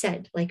 right? We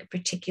said, like a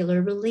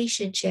particular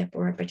relationship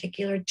or a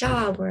particular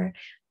job or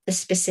a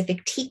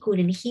specific tikkun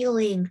and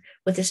healing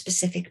with a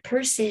specific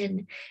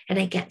person. And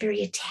I get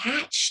very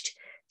attached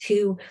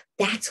to,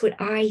 that's what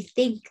I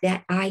think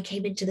that I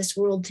came into this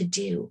world to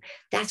do.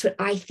 That's what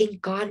I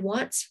think God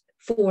wants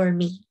for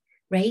me,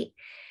 right?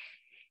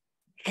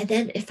 And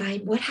then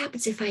what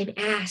happens if I'm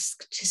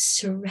asked to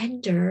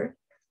surrender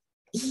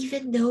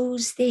even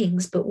those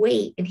things? But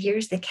wait, and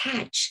here's the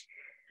catch,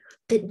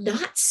 but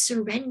not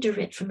surrender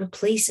it from a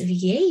place of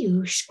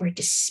yeush or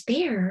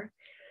despair.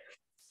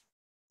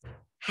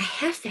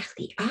 Hahefech,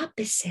 the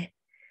opposite.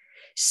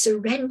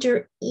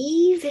 Surrender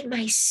even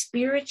my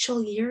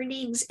spiritual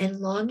yearnings and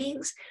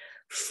longings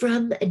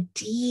from a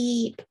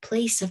deep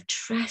place of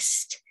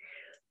trust,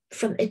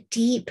 from a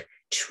deep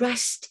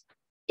trust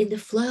in the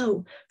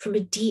flow, from a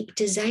deep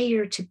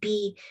desire to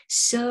be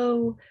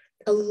so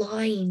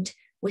aligned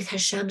with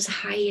Hashem's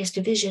highest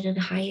vision and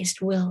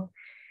highest will.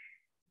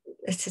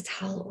 It's a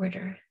tall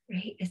order,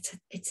 right?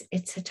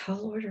 It's a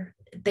tall order,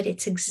 but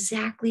it's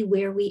exactly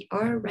where we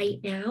are right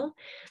now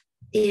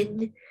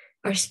in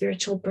our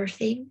spiritual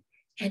birthing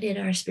and in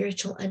our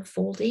spiritual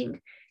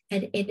unfolding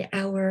and in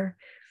our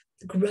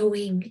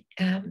growing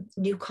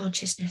new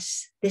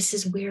consciousness. This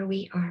is where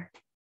we are,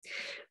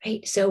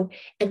 right? So,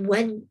 and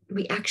when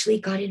we actually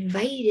got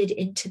invited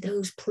into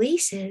those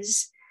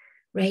places,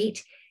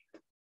 right,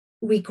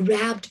 we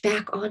grabbed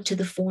back onto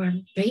the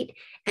form, right?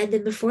 And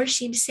then the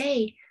Meforshim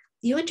say,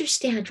 you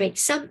understand, right?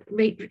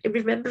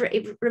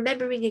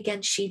 Remembering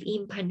again,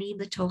 Shiv'im Panim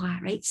the Torah,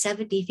 right?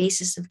 70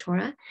 faces of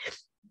Torah.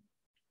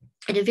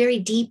 And a very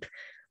deep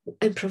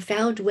and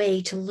profound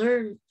way to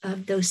learn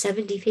those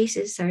 70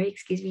 faces,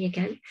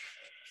 again,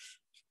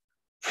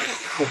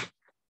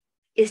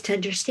 is to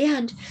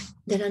understand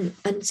that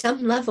on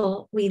some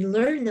level, we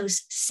learn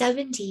those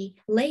 70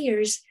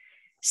 layers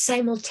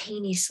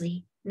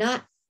simultaneously,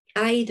 not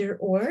either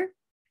or,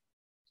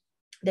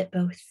 but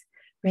both,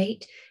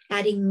 right?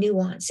 Adding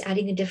nuance,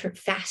 adding a different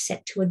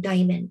facet to a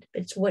diamond.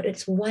 It's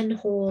one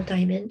whole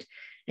diamond,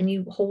 and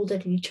you hold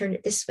it and you turn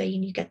it this way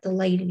and you get the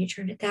light, and you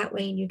turn it that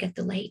way and you get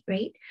the light,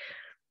 right?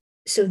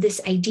 So this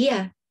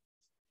idea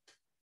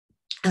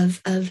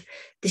of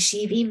the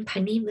Shivim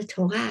Panim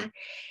LeTorah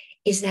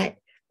is that,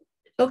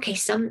 okay,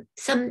 some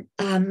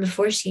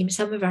Meforshim,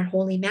 some of our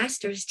holy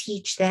masters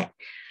teach that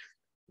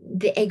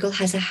the Egel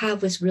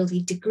Hazahav was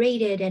really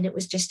degraded, and it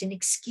was just an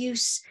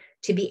excuse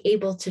to be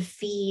able to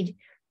feed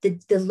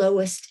the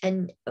lowest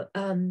and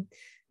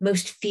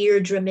most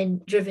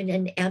fear-driven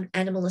and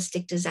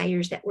animalistic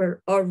desires that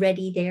were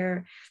already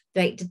there,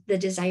 right? The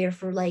desire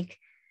for, like,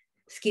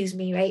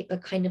 right?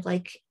 But kind of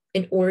like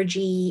an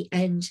orgy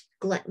and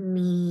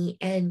gluttony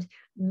and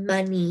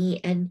money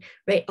and,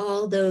 right,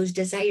 all those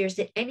desires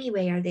that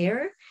anyway are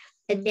there.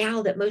 And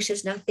now that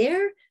Moshe's not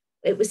there,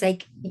 it was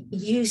like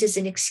used as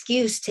an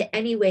excuse to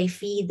anyway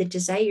feed the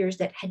desires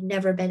that had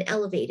never been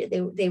elevated.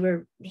 They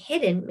were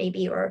hidden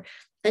maybe, or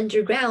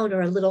underground,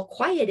 or a little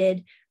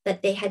quieted,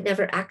 that they had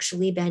never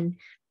actually been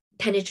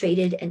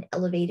penetrated and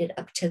elevated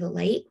up to the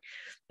light,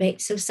 right?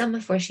 So some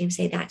Meforshim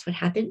say that's what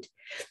happened.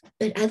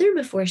 But other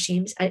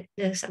Meforshims, I'm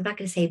not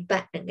going to say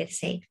but, I'm going to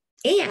say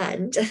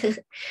and,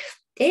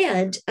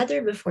 and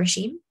other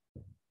Meforshim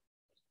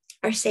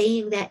are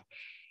saying that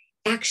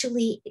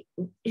actually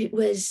it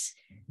was,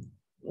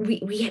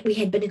 we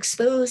had been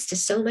exposed to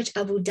so much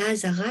avodah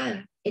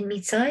zarah in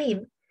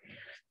Mitzrayim,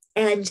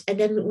 and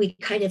then we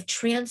kind of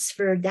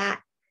transferred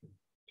that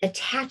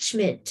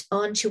attachment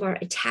onto our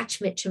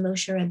attachment to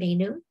Moshe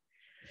Rabbeinu,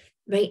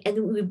 right?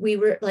 And we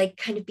were like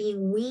kind of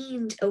being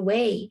weaned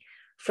away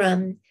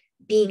from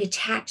being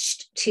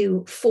attached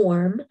to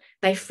form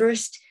by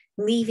first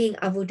leaving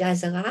Avodah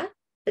Zarah,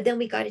 but then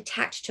we got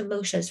attached to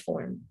Moshe's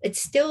form.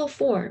 It's still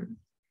form,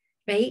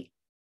 right?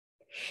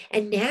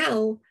 And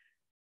now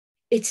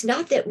it's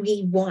not that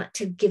we want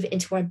to give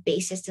into our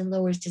basest and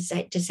lowest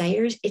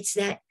desires. It's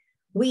that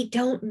we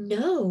don't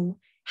know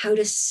how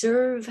to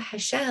serve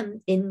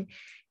Hashem in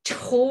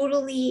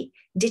totally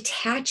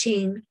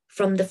detaching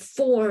from the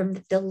form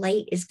that the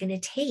light is going to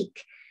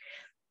take.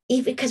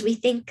 Even because we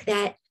think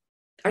that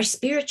our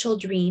spiritual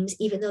dreams,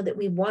 even though that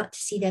we want to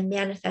see them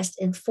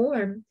manifest in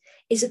form,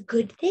 is a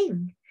good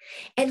thing.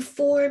 And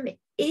form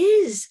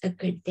is a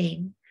good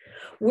thing.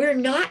 We're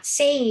not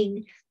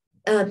saying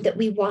that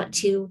we want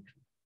to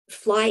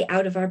fly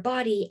out of our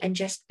body and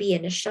just be a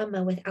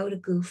neshama without a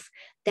goof.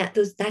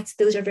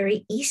 Those are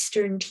very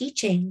Eastern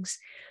teachings.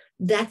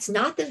 That's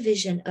not the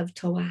vision of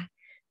Torah,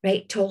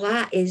 right?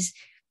 Torah is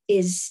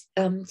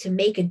to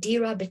make a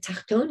dira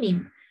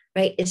betachtonim,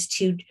 right? Is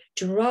to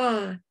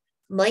draw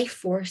life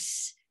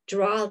force,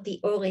 draw the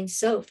Or Ein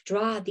Sof,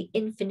 draw the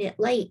infinite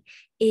light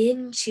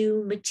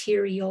into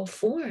material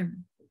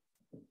form.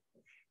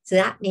 So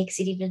that makes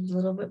it even a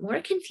little bit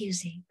more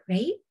confusing,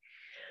 right?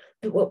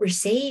 But what we're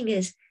saying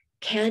is,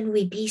 can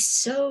we be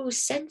so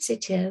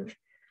sensitive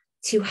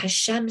to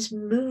Hashem's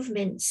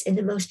movements in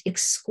the most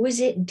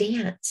exquisite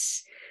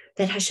dance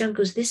that Hashem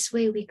goes this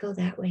way, we go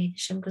that way.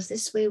 Hashem goes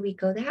this way, we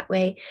go that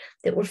way,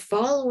 that we're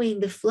following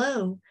the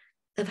flow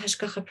of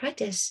Hashgacha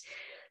Pratis,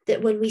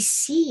 that when we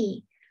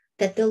see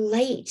that the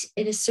light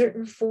in a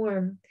certain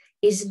form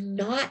is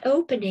not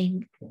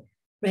opening,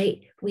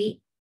 right,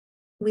 we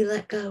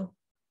let go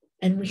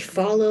and we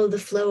follow the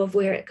flow of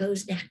where it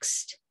goes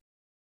next.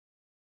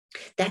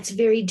 That's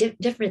very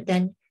different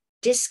than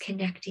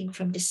disconnecting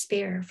from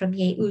despair, from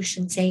Yeush,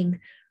 and saying,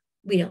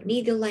 we don't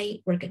need the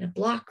light, we're going to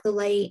block the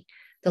light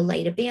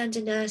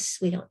abandoned us,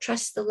 we don't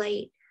trust the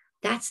light.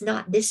 That's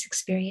not this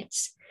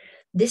experience.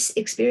 This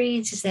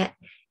experience is that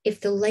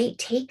if the light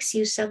takes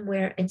you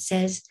somewhere and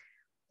says,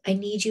 I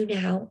need you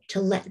now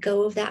to let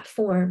go of that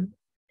form,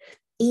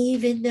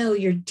 even though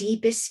your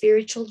deepest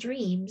spiritual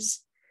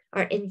dreams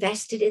are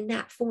invested in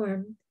that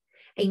form,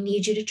 I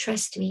need you to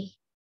trust me.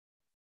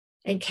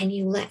 And can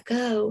you let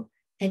go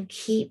and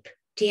keep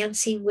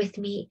dancing with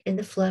me in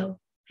the flow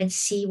and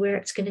see where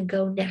it's going to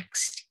go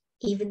next,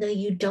 even though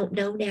you don't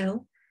know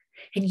now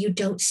and you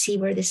don't see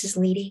where this is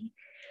leading.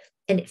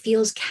 And it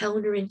feels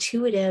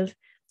counterintuitive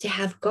to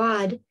have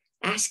God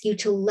ask you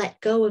to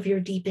let go of your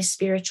deepest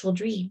spiritual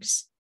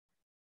dreams.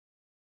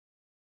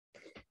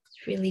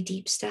 It's really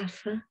deep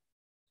stuff, huh?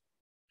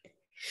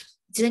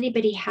 Does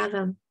anybody have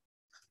a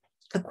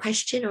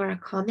question or a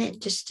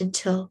comment just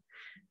until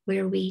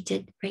where we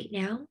did right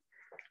now?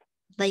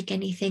 Like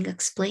anything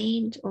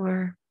explained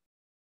or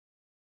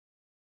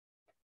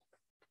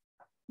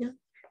no?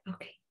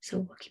 Okay, so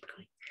we'll keep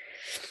going.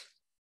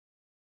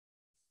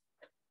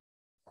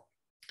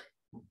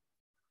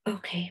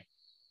 Okay.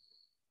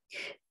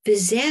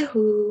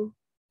 V'zehu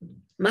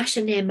ma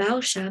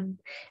shene'emar sham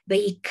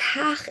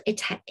v'yikach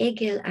et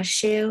ha'egel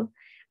asher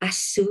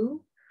asu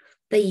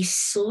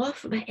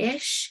v'yisrof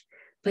ba'esh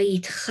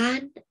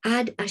v'yitchan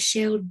ad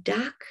asher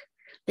dak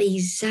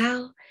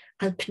v'yizar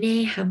al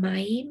pnei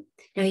hamayim.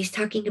 Now he's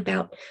talking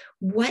about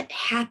what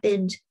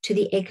happened to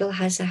the Egel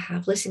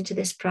HaZahav. Listen to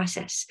this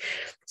process.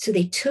 So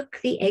they took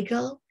the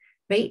Egel,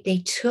 right? They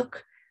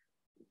took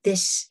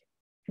this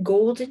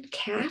golden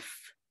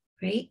calf,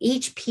 right?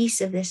 Each piece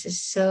of this is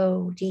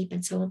so deep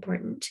and so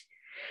important,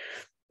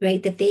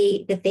 right? That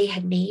they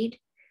had made.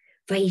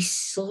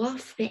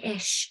 Vayisrof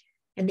be'esh,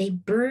 and they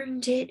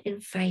burned it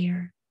in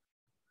fire.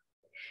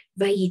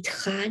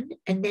 Vayitchan,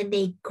 and then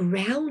they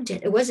ground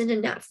it. It wasn't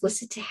enough.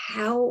 Listen to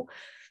how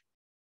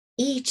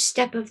each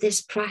step of this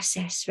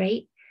process,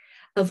 right,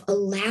 of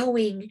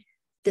allowing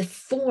the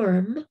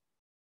form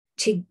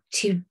to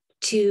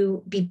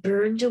be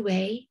burned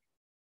away,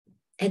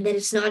 and then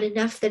it's not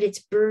enough that it's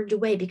burned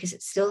away because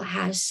it still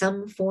has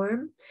some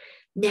form.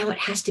 Now it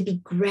has to be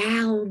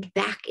ground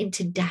back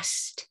into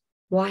dust.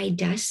 Why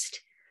dust?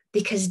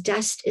 Because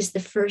dust is the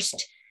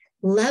first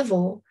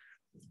level,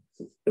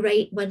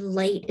 right, when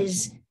light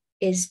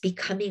is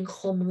becoming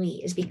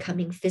chomri, is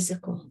becoming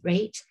physical,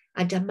 right?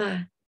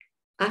 Adama.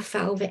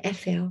 Afal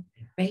ve'efel,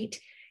 right?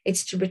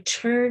 It's to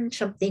return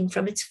something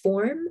from its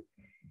form,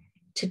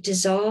 to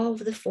dissolve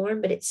the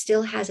form, but it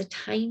still has a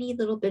tiny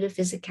little bit of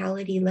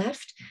physicality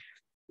left.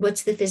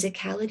 What's the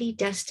physicality?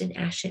 Dust and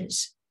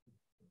ashes.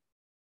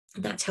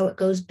 And that's how it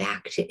goes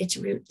back to its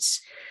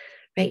roots,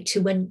 right?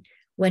 To when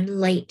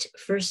light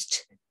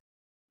first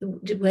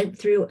went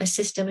through a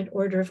system and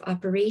order of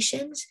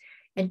operations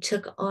and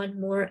took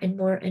on more and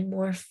more and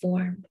more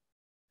form,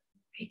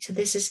 right? So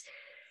this is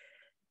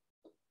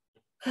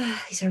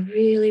these are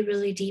really,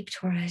 really deep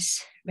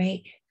Torahs,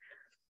 right?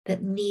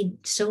 That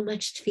need so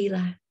much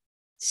tefillah,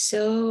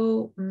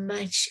 so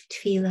much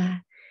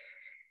tefillah.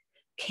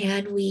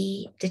 Can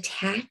we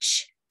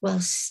detach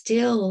while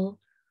still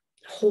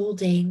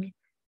holding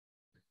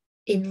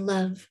in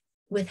love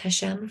with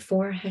Hashem,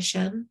 for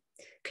Hashem,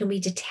 Can we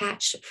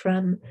detach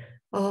from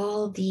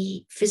all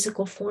the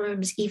physical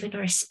forms, even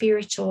our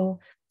spiritual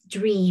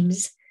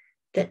dreams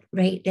that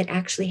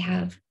actually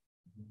have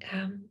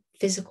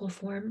physical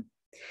form?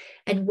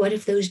 And what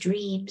if those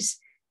dreams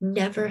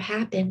never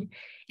happen?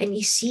 And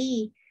you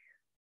see,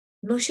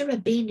 Moshe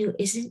Rabbeinu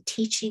isn't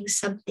teaching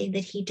something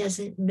that he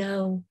doesn't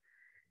know,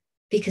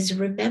 because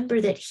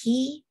remember that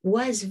he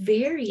was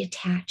very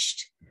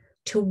attached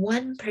to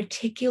one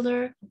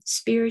particular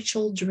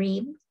spiritual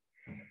dream,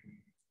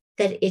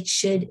 that it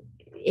should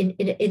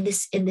in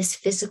this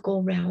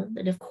physical realm.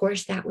 And of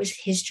course, that was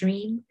his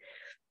dream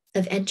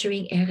of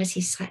entering Eretz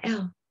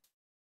Yisrael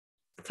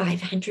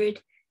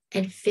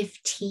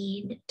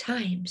 515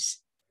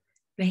 times,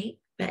 right?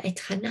 Et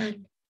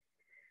Hanan,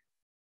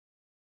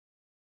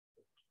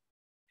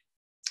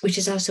 which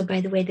is also, by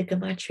the way, the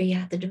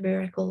gematria, the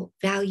numerical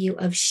value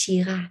of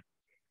Shira,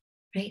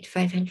 right?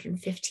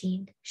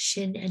 515,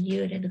 Shin and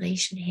Yud and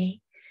Resh and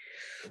He,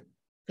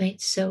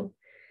 right? So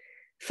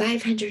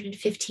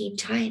 515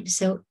 times.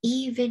 So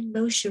even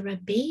Moshe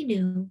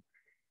Rabbeinu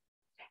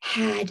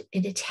had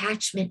an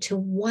attachment to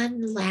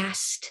one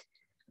last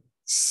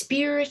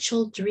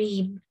spiritual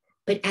dream,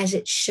 but as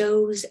it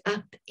shows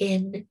up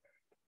in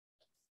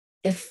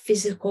a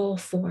physical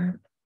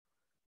form,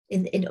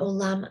 in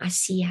Olam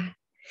Asiyah.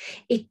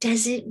 It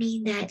doesn't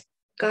mean that,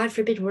 God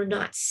forbid, we're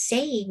not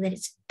saying that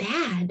it's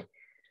bad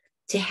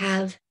to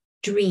have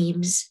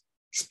dreams,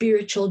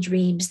 spiritual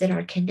dreams that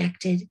are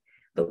connected,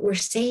 but we're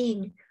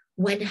saying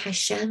when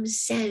Hashem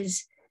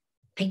says,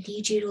 I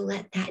need you to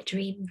let that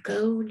dream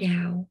go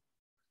now,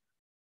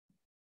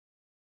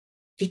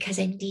 because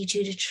I need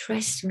you to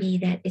trust me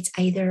that it's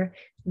either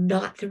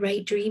not the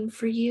right dream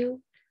for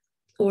you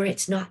or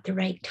it's not the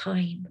right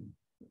time.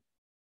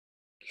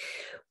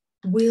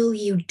 Will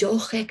you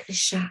dochek the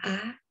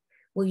sha'ah?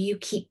 Will you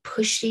keep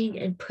pushing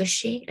and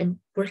pushing and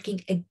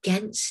working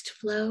against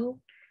flow,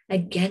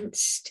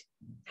 against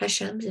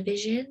Hashem's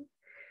vision,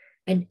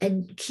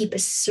 and keep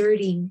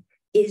asserting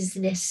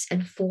isness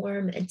and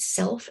form and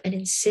self and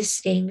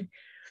insisting,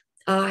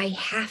 I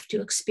have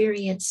to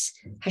experience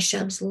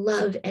Hashem's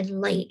love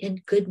and light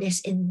and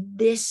goodness in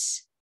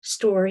this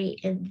story,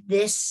 in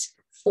this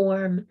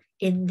form,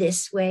 in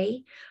this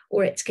way,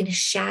 or it's going to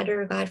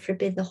shatter, God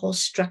forbid, the whole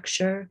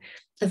structure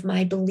of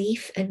my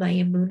belief and my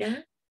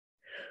Emunah?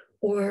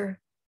 Or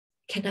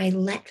can I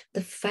let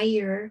the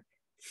fire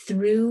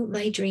through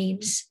my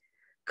dreams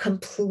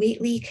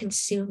completely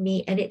consume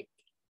me? And it,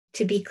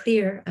 to be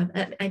clear,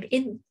 I'm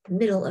in the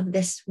middle of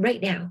this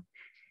right now,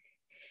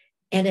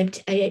 and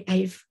it's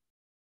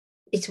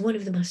one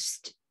of the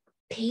most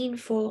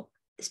painful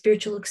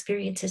spiritual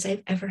experiences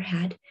I've ever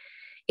had.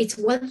 It's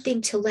one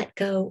thing to let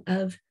go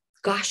of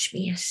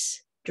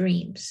Gashmias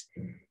dreams.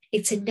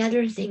 It's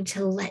another thing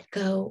to let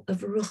go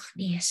of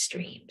Ruchnias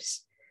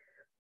dreams,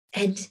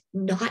 and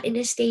not in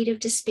a state of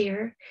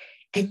despair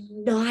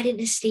and not in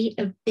a state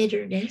of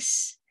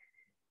bitterness.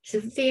 It's a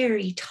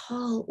very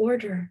tall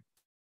order.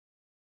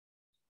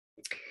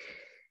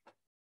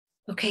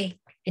 Okay,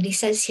 and he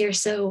says here,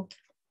 so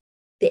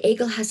the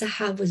Egel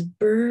Hazahav was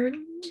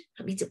burned.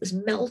 That means it was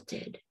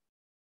melted.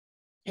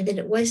 And then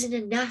it wasn't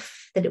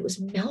enough that it was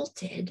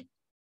melted.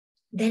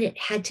 Then it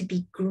had to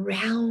be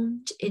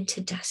ground into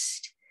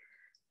dust.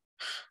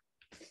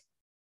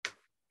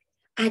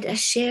 Ad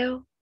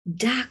asher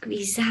dak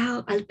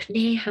vizal al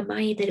pnei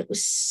hamayim, that it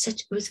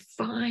was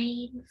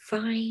fine,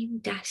 fine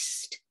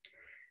dust.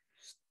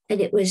 And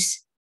it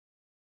was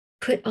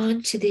put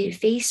onto the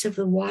face of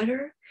the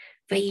water.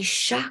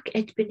 Vayishak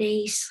et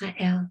bnei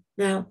Yisrael.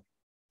 Now,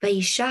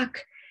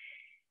 Vayishak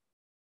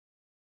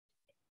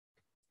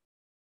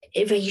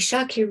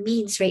here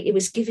means, right, it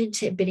was given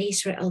to Bnei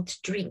Israel to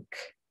drink,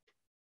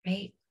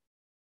 right?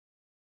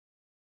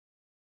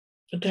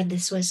 Again,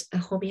 this was a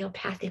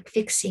homeopathic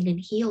fixing and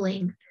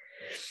healing,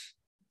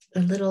 a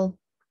little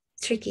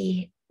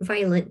tricky,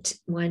 violent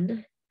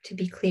one, to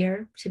be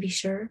clear, to be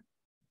sure.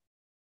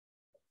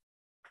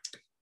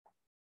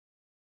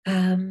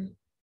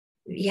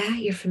 Yeah,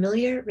 you're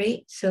familiar,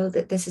 right? So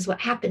that this is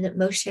what happened, that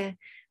Moshe,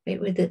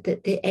 right, with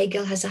the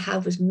Egel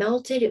Hazahav was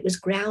melted, it was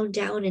ground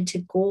down into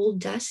gold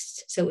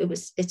dust. So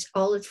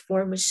all its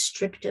form was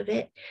stripped of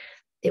it.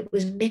 It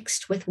was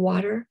mixed with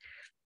water.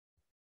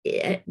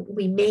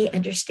 We may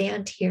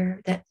understand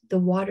here that the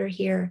water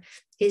here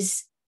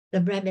is the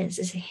remez,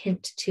 is a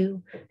hint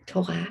to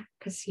Torah,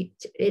 because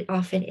it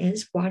often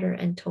is water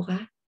and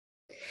Torah.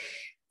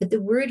 But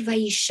the word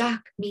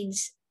Vayishak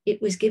means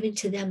it was given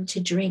to them to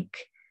drink,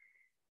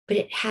 but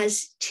it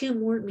has two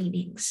more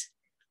meanings.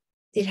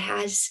 It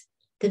has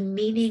the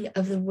meaning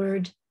of the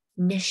word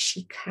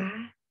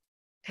neshika,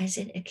 as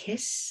in a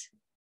kiss,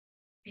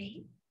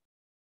 right?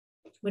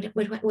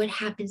 What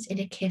happens in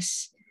a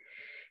kiss?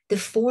 The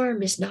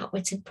form is not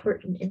what's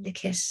important in the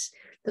kiss.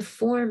 The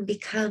form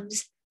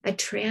becomes a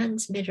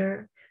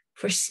transmitter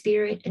for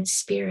spirit and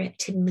spirit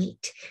to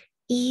meet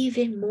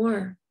even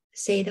more,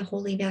 say the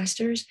Holy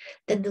Masters,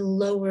 than the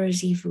lower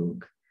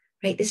zivug,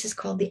 right? This is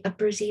called the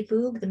upper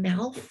zivug, the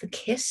mouth, the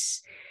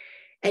kiss,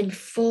 and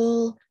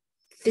full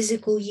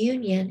physical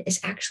union is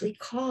actually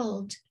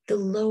called the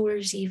lower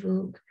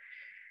zivug.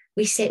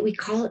 We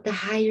call it the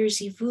higher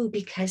zivug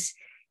because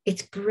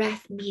it's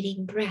breath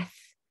meeting breath,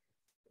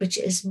 which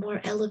is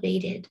more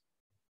elevated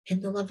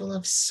in the level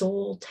of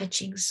soul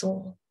touching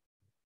soul.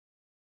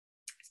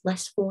 It's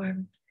less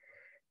form,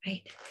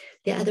 right?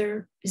 The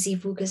other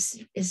zivug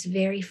is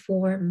very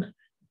form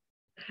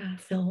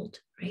filled,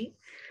 right?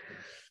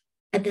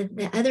 And then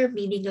the other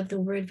meaning of the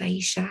word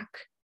Vayishak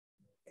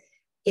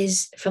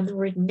is from the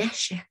word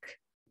neshek,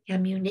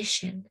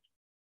 ammunition.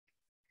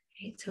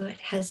 Right? So it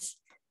has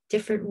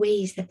different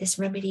ways that this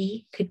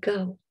remedy could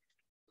go.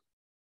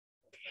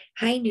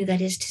 Hainu,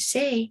 that is to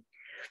say,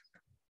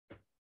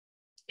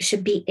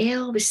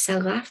 shebi'er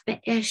v'saraf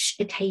ba'esh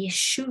et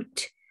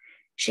hayeshut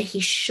shehi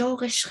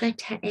shoresh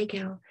chet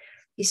ha'egel.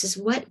 He says,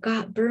 what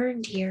got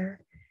burned here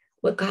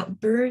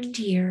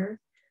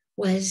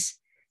was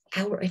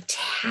our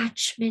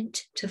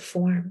attachment to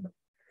form.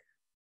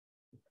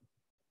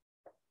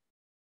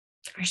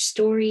 Our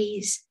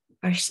stories,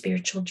 our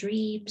spiritual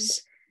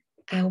dreams,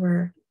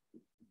 our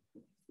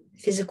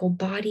physical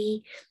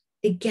body.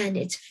 Again,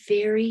 it's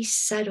very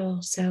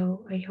subtle,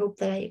 so I hope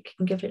that I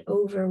can give it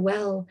over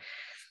well.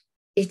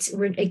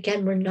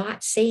 We're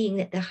not saying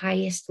that the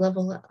highest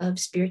level of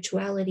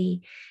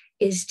spirituality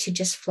is to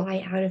just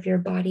fly out of your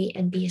body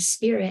and be a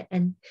spirit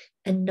and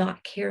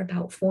not care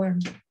about form.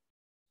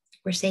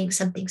 We're saying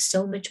something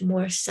so much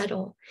more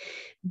subtle.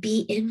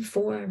 Be in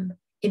form,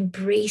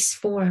 embrace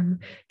form,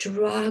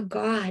 draw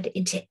God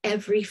into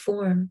every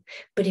form.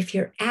 But if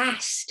you're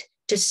asked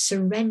to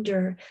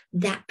surrender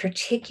that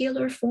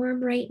particular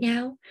form right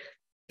now,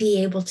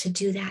 be able to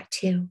do that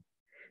too.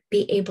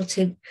 Be able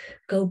to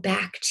go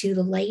back to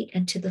the light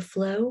and to the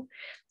flow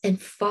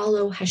and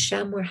follow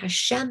Hashem where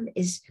Hashem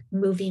is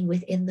moving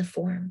within the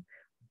form,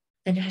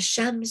 and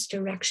Hashem's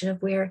direction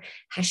of where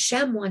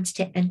Hashem wants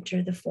to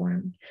enter the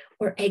form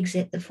or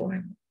exit the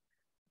form.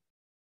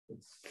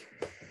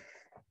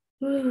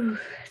 Ooh,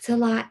 it's a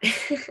lot.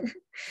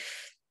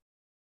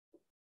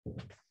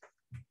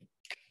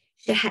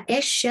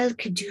 שהאש של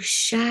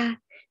קדושה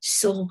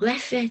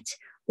שורפת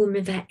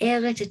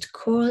ומבארת את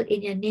כל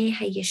ענייני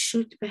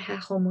הישות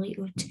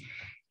והחומריות.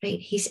 Right?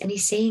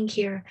 He's saying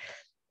here,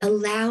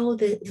 allow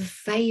the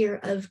fire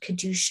of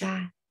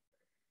kedusha,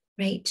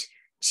 right,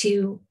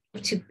 to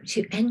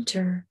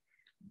enter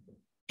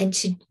and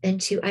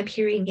to I'm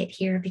hearing it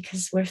here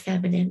because we're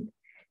feminine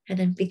and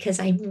then because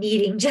I'm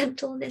needing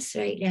gentleness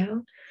right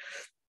now,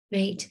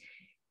 right?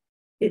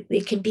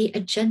 It can be a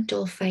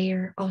gentle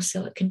fire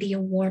also. It can be a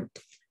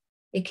warmth.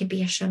 It can be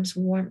Hashem's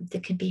warmth.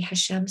 It can be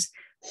Hashem's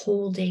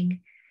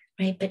holding,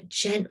 right? But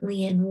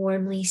gently and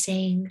warmly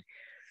saying,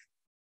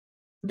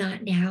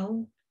 not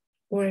now,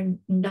 or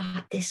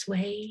not this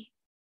way,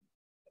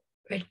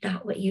 or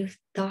not what you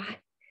thought.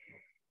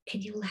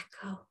 Can you let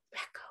go?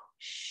 Let go.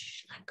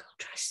 Shh, let go.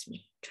 Trust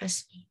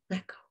me.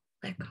 Let go.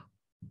 Let go.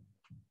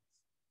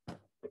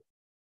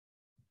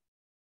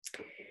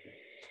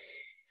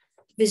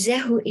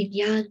 V'zehu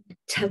inyan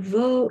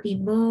tavo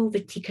imo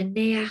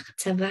v'tikaneach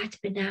tzavat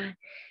b'na.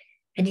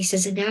 And he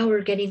says, and now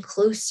we're getting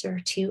closer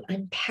to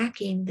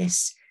unpacking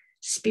this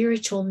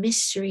spiritual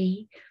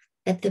mystery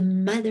that the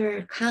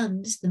mother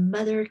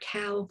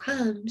cow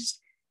comes,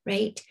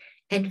 right,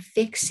 and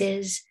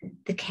fixes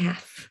the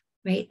calf,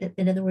 right?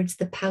 In other words,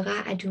 the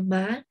para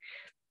aduma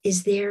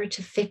is there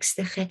to fix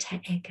the chet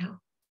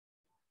ha'egel.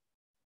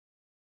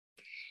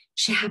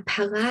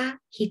 Shehapara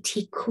hi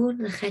tikun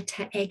l'chet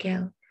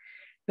ha'egel,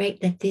 right?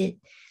 That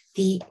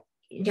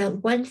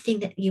one thing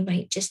that you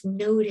might just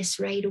notice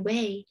right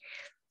away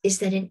is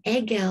that an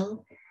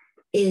egel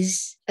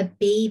is a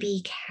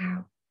baby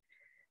cow.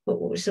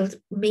 So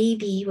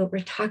maybe what we're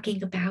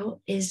talking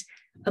about is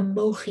a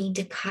mochi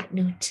de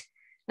katnut,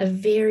 a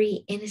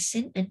very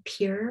innocent and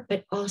pure,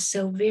 but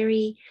also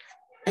very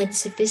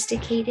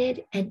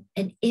unsophisticated and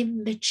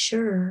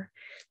immature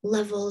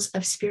levels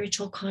of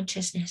spiritual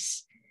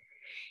consciousness.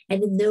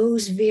 And in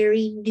those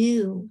very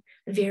new,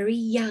 very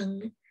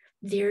young,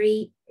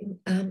 very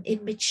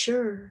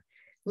immature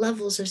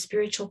levels of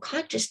spiritual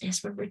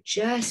consciousness, when we're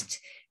just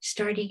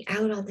starting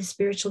out on the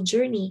spiritual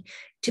journey,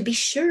 to be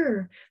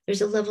sure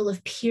there's a level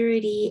of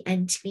purity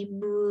and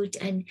tmimut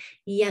and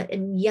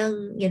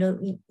young,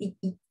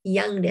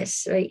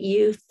 youngness, right?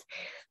 Youth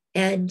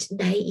and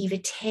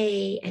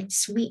naivete and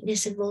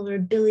sweetness and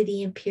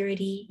vulnerability and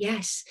purity.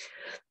 Yes,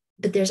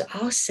 but there's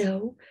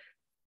also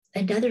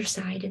another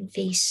side and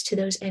face to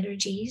those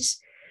energies,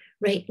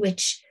 right?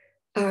 Which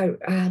are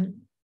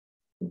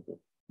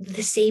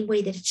the same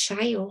way that a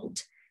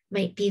child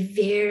might be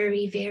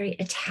very, very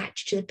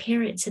attached to the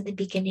parents in the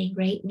beginning,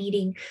 right?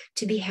 Needing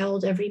to be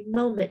held every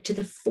moment to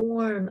the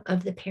form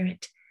of the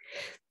parent.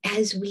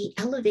 As we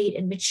elevate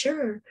and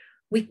mature,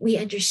 we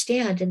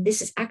understand, and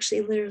this is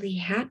actually literally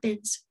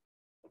happens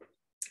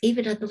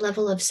even on the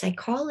level of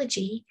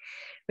psychology,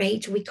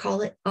 right? We call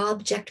it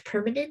object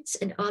permanence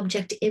and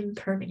object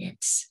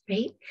impermanence,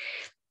 right?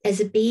 As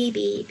a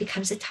baby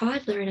becomes a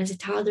toddler, and as a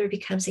toddler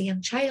becomes a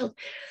young child,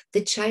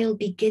 the child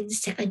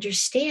begins to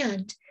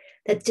understand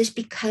that just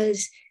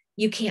because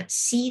you can't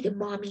see the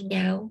mommy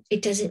now,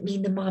 it doesn't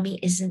mean the mommy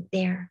isn't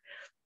there.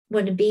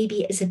 When a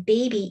baby is a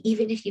baby,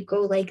 even if you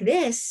go like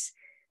this,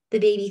 the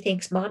baby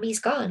thinks mommy's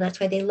gone. That's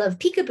why they love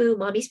peekaboo.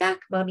 Mommy's back.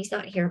 Mommy's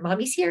not here.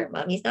 Mommy's here.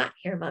 Mommy's not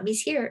here.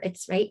 Mommy's here.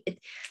 It's right. It's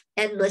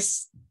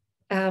endless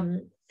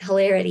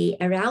hilarity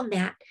around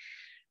that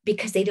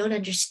because they don't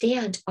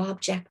understand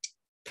object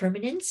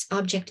permanence,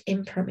 object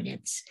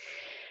impermanence.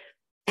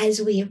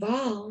 As we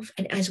evolve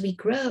and as we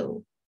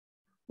grow,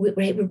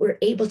 we're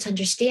able to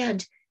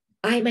understand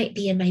I might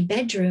be in my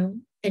bedroom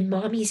and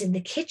mommy's in the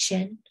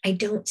kitchen. I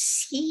don't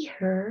see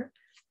her,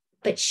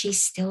 but she's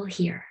still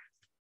here,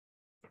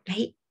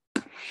 right?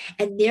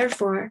 And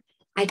therefore,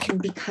 I can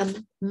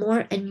become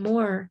more and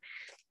more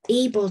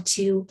able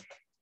to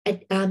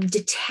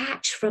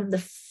detach from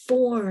the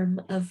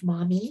form of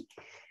mommy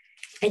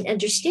and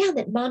understand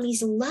that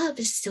mommy's love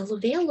is still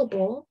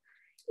available,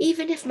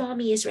 even if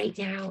mommy is right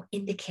now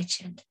in the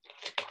kitchen.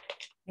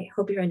 I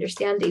hope you're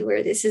understanding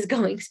where this is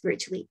going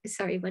spiritually.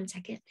 Sorry, 1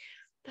 second.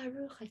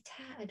 Baruch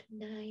atah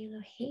Adonai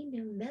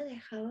Eloheinu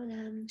melech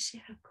haolam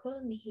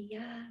shehakol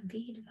nihiyah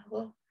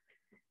bidvaro.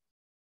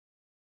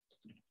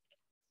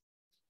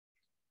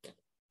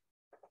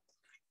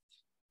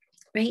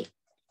 Right?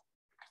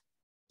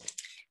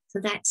 So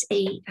that's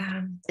a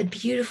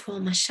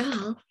beautiful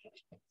mashal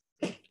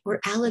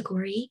or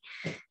allegory.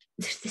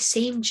 There's the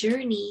same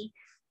journey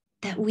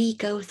that we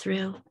go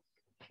through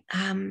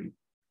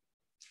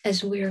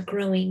as we're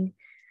growing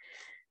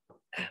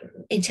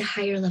into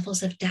higher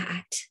levels of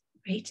da'at,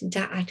 right?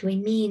 Da'at, we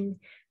mean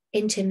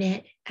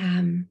intimate,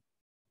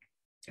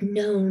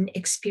 known,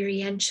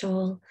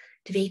 experiential,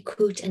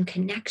 dveikut, and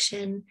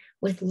connection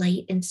with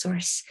light and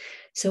source.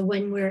 So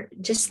when we're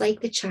just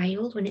like the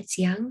child, when it's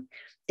young,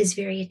 is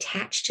very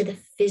attached to the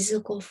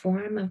physical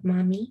form of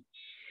mommy,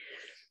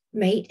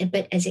 right?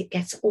 But as it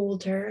gets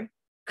older,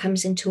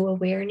 comes into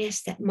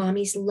awareness that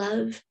mommy's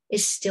love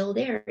is still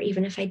there,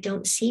 even if I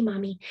don't see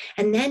mommy.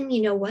 And then,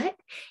 you know what?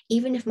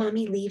 Even if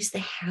mommy leaves the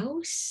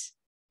house,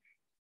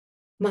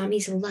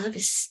 mommy's love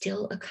is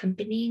still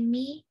accompanying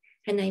me,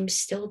 and I'm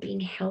still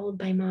being held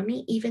by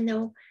mommy, even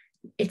though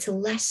it's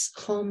less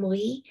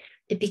homely,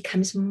 it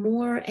becomes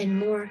more and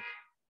more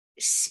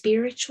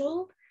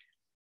spiritual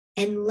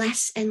and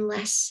less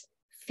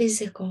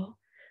physical.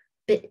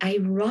 But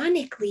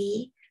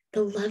ironically,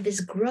 the love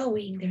is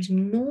growing. There's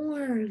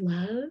more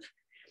love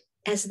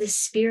as the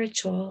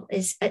spiritual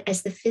is,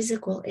 as the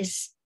physical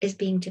is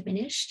being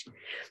diminished.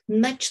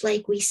 Much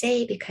like we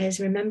say, because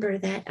remember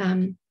that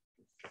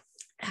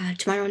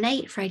tomorrow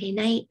night, Friday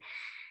night,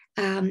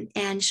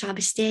 and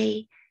Shabbos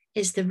day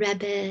is the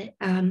Rebbe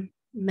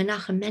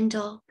Menachem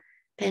Mendel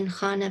Ben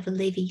Chana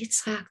V'Levi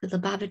Yitzchak, the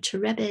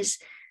Lubavitcher Rebbe's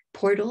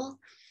portal,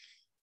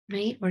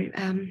 right? Or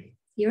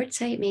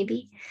Yortzeit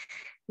maybe,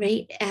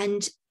 right?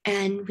 And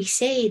we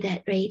say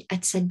that, right,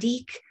 at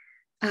Tzaddik,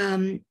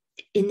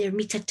 in their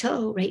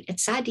mitato, right, at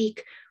Tzaddik,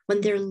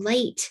 when their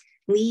light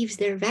leaves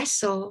their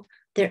vessel,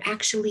 they're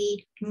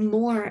actually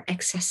more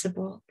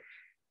accessible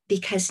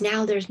because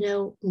now there's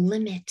no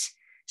limit.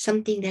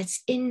 Something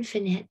that's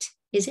infinite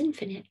is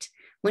infinite.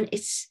 When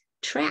it's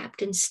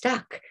trapped and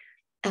stuck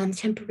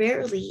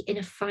temporarily in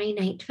a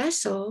finite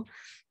vessel,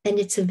 then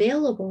it's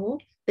available,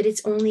 but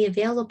it's only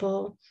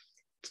available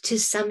to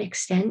some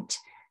extent,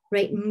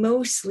 right?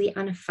 Mostly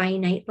on a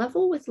finite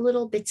level with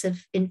little bits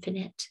of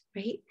infinite,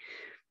 right?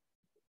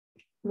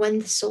 When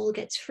the soul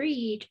gets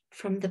freed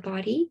from the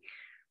body,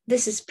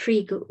 this is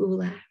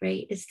pre-Geula,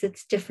 right? It's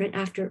different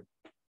after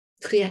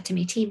Kriyat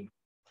Metim.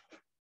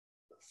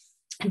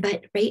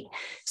 But, right,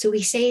 so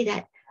we say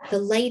that the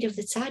light of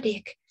the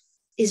tzaddik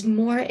is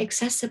more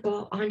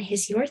accessible on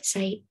his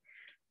yortzeit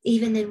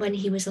even than when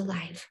he was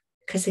alive.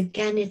 Because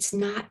again, it's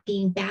not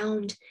being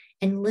bound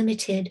and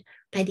limited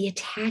by the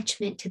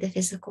attachment to the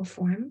physical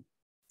form.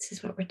 This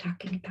is what we're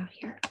talking about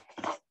here.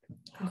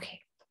 Okay.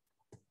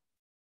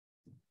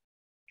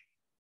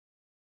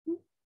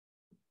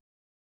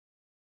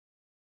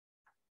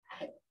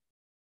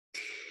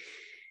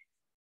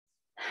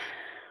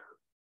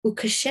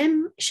 וכשם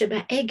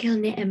שבעגל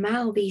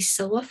נאמר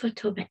וישרוף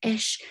אותו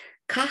באש,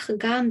 כך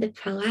גם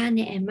בפרה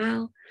נאמר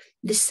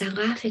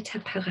ושרף את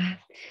הפרה.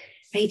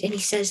 Right? And he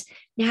says,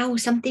 now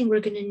something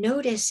we're going to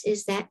notice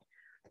is that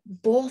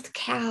both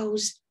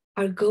cows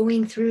are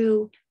going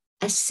through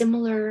a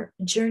similar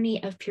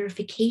journey of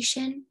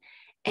purification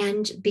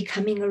and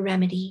becoming a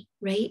remedy,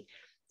 right?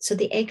 So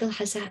the Egel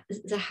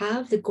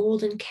Hazahav, the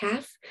golden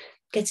calf,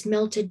 gets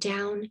melted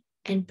down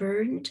and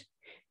burned,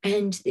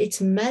 and its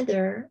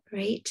mother,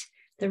 right,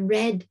 the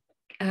red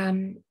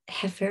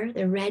heifer,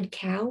 the red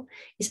cow,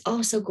 is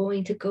also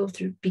going to go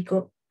through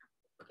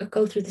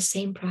the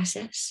same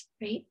process,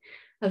 right,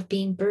 of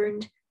being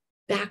burned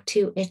back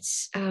to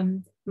its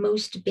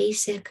most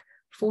basic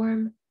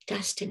form,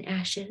 dust and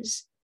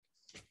ashes.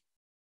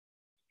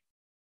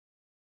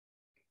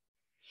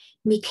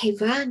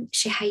 מכיוון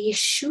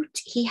שהישות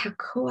היא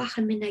הכוח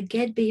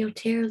המנגד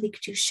ביותר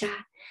לקדושה.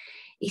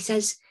 He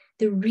says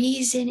the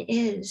reason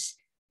is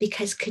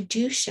because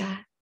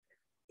Kedusha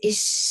is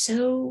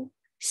so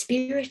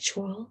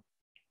spiritual,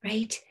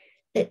 right,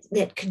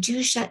 that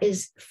Kedusha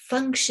is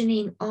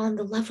functioning on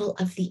the level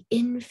of the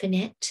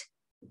infinite,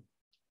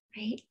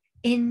 right?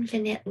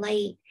 Infinite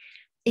light,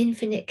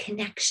 infinite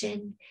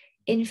connection,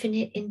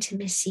 infinite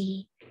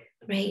intimacy,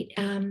 right?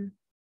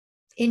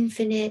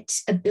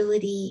 Infinite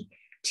ability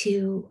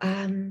to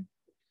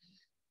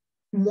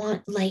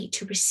want light,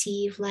 to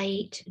receive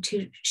light,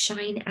 to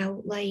shine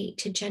out light,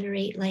 to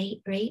generate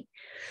light, right?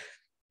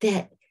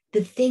 That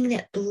the thing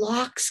that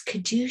blocks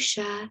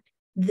Kedusha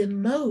the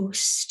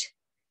most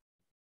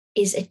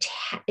is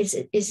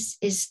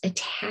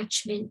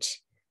attachment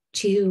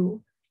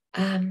to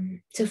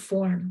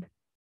form.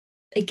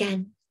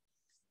 Again,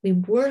 we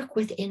work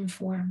with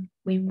inform.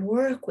 We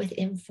work with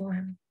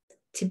inform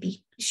to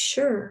be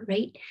sure,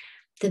 right?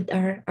 That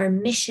our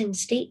mission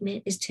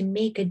statement is to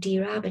make a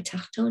dira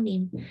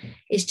b'tachtonim,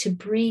 is to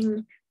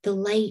bring the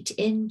light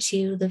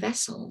into the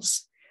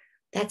vessels.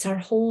 That's our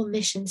whole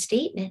mission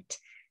statement,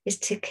 is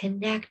to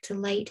connect the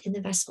light in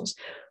the vessels.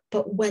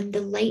 But when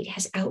the light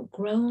has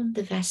outgrown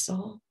the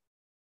vessel,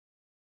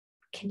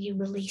 can you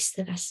release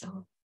the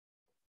vessel?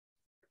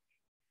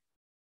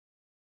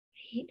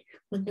 Right?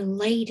 When the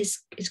light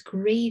is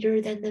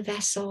greater than the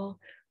vessel,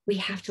 we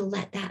have to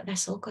let that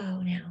vessel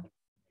go now.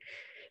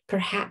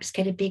 Perhaps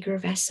get a bigger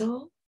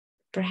vessel,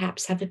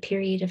 perhaps have a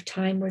period of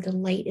time where the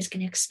light is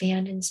going to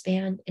expand and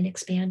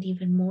expand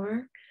even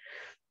more.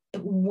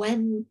 But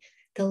when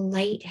the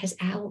light has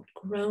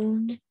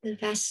outgrown the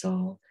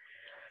vessel,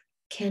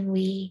 can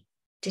we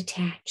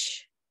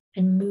detach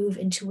and move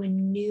into a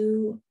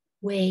new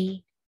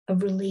way of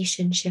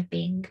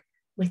relationshiping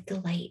with the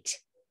light?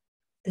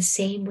 The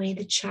same way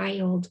the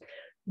child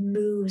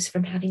moves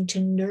from having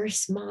to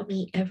nurse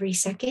mommy every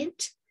second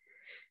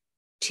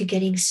to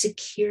getting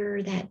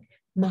secure that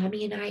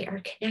mommy and I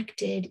are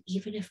connected,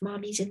 even if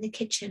mommy's in the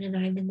kitchen and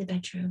I'm in the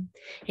bedroom.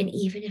 And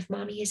even if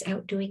mommy is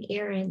out doing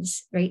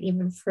errands, right,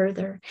 even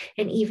further.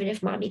 And even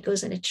if mommy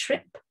goes on a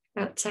trip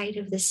outside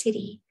of the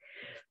city,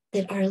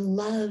 that our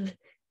love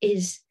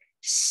is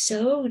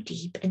so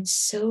deep and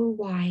so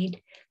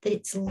wide that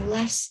it's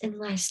less and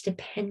less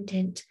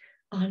dependent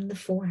on the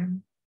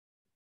form.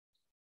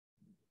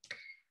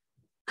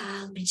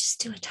 Let me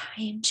just do a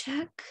time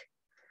check.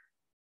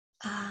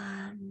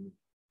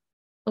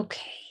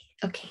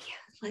 Okay,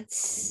 yeah,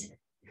 let's,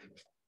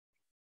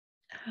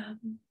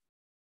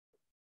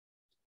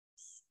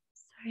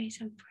 sorry,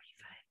 7:45.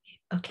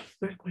 Okay,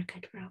 we're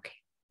good, we're okay.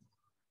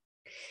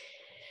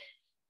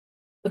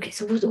 Okay,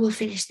 so we'll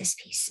finish this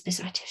piece,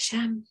 B'ezrat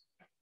Hashem.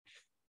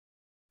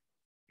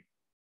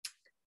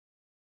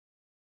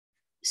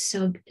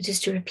 So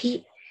just to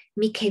repeat,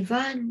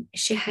 Mikevan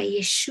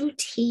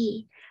shehayeshut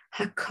hi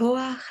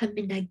hakoach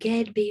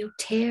haminaged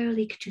beyoter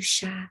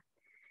likdusha.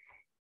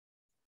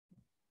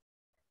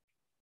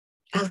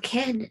 Al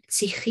ken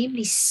tzichim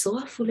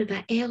lisrof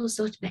uleva'er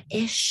zot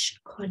ba'esh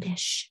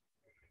kodesh.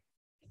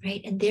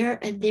 Right, and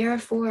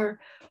therefore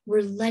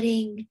we're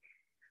letting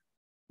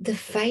the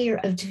fire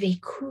of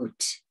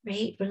dveikut,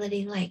 right? We're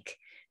letting like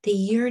the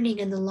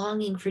yearning and the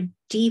longing for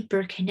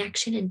deeper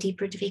connection and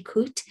deeper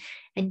dveikut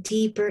and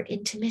deeper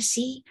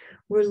intimacy.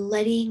 We're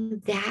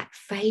letting that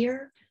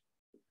fire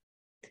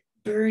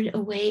burn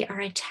away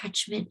our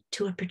attachment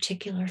to a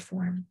particular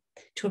form,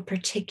 to a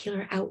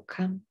particular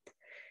outcome.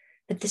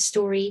 That the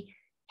story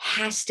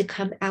has to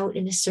come out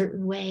in a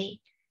certain way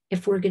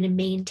if we're going to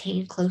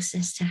maintain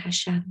closeness to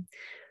Hashem.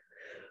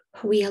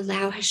 We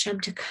allow Hashem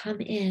to come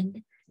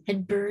in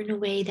and burn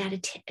away that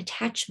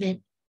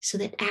attachment so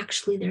that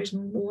actually there's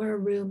more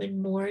room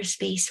and more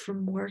space for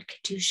more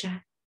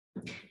Kedusha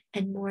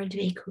and more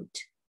Dveikut.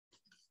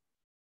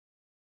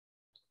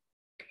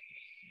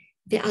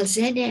 Ve'al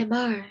zeh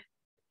ne'emar,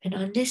 and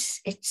on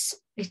this it's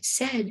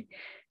said,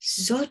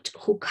 Zot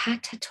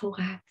Chukat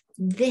HaTorah,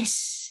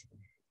 this,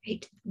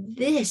 right?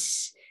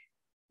 This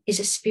is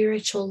a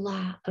spiritual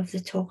law of the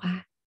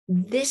Torah.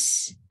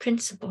 This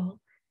principle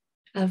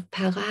of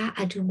Para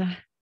Aduma,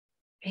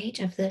 right?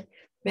 Of the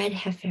red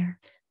heifer.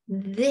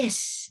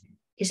 This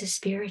is a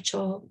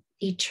spiritual,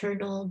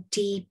 eternal,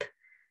 deep,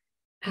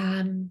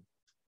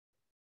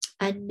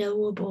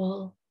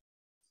 unknowable,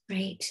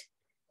 right?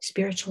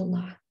 Spiritual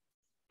law.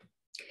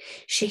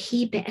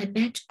 Shehi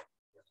be'emet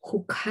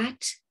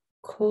chukat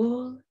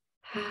kol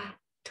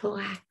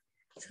ha-Torah.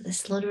 So the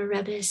Sloner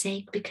Rebbe is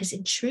saying, because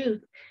in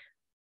truth,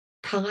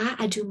 Para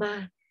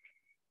Aduma,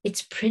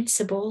 its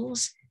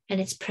principles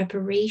and its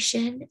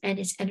preparation and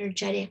its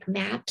energetic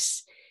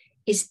maps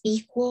is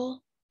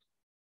equal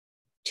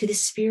to the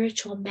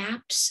spiritual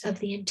maps of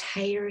the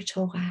entire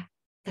Torah.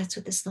 That's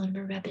what the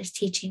Sloner Rebbe is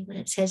teaching when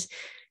it says,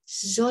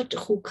 Zot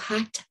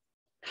Chukat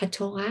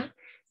HaTorah.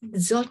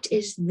 Zot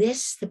is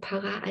this, the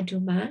Para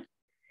Aduma.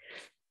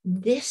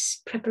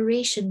 This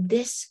preparation,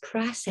 this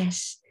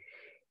process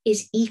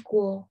is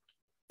equal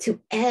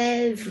to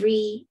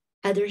every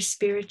other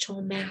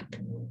spiritual map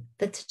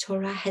that the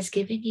Torah has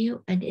given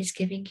you and is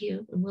giving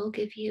you and will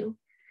give you.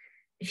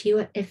 If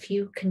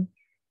you can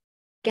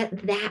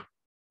get that,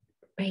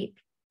 right,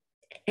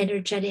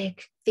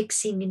 energetic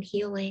fixing and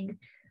healing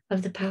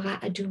of the Para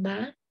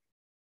Aduma,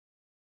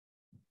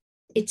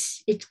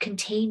 it's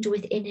contained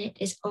within it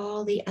is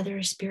all the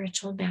other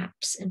spiritual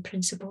maps and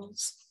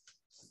principles.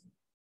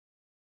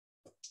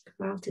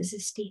 Wow, this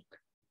is deep.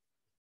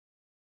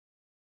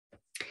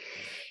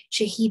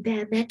 Shehi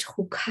be'emet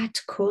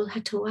chukat kol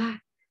haTorah,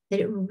 that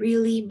it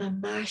really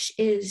mamash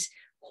is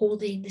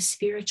holding the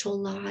spiritual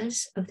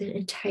laws of the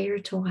entire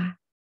Torah.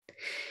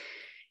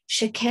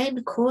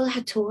 Sheken kol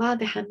haTorah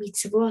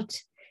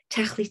v'hamitzvot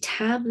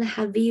tachlitam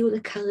lehavi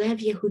u'lekarev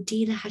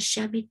Yehudi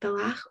leHashem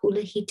yitbarach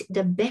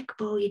u'lehitdabek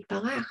bo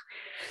yitbarach,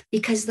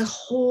 because the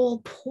whole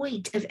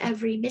point of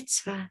every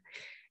mitzvah,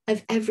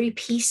 of every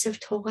piece of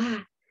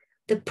Torah,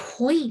 the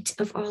point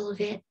of all of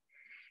it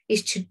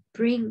is to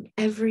bring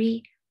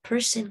every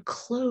person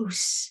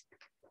close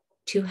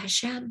to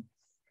Hashem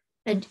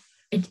and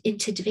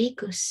into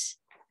Dveikus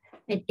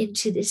and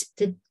into this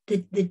the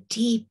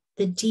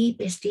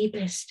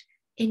deepest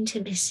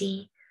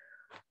intimacy.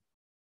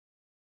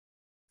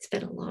 It's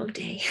been a long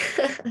day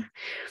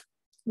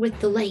with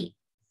the light,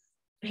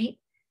 right?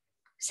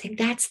 Saying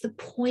that's the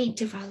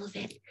point of all of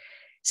it.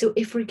 So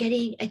if we're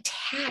getting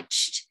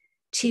attached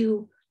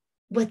to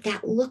what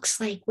that looks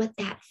like, what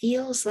that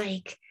feels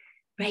like,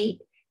 right,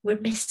 we're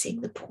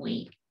missing the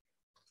point.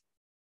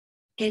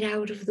 Get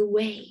out of the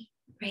way,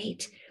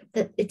 right?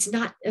 That it's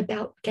not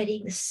about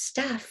getting the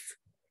stuff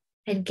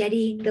and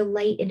getting the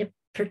light in a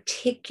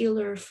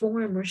particular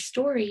form or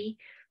story.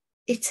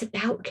 It's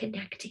about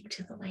connecting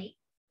to the light.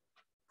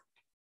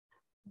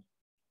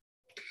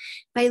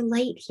 By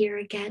light here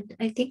again,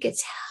 I think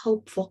it's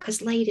helpful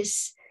because light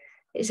is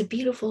a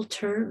beautiful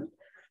term,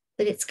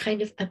 but it's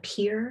kind of up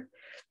here.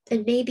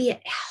 And maybe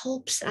it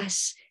helps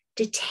us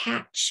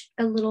detach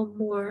a little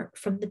more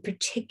from the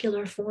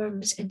particular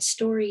forms and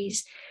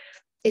stories.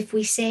 If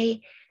we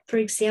say, for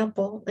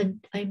example,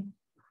 and I'm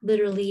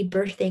literally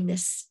birthing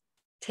this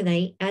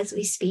tonight as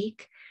we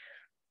speak,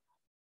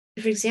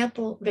 for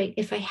example, right,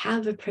 if I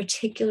have a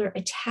particular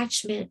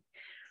attachment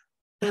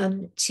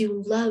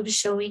to love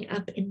showing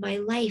up in my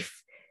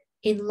life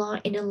in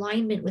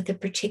alignment with a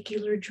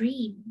particular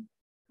dream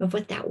of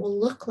what that will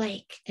look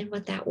like and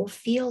what that will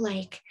feel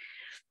like,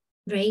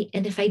 right?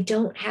 And if I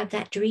don't have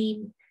that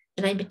dream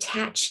that I'm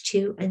attached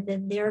to, and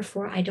then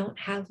therefore I don't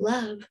have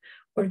love,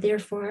 or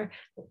therefore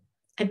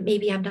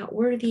maybe I'm not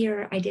worthy,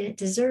 or I didn't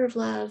deserve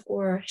love,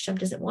 or Hashem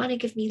doesn't want to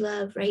give me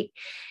love, right?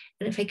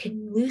 And if I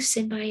can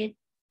loosen my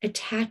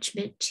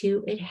attachment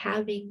to it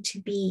having to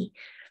be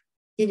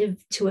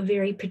to a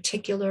very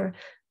particular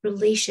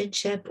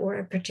relationship or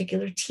a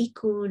particular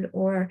tikkun,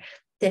 or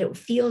that it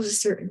feels a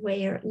certain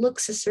way or it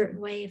looks a certain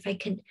way, if I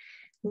can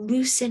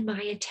loosen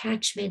my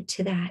attachment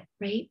to that,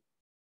 right?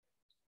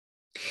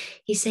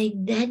 He's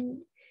saying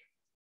then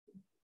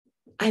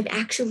I'm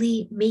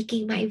actually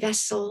making my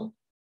vessel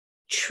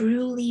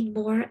truly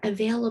more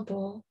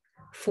available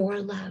for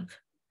love.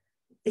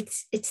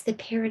 It's the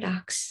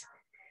paradox.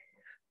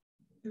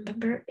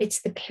 Remember,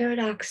 it's the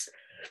paradox.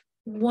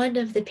 One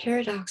of the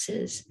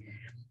paradoxes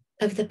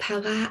of the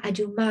para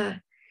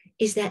aduma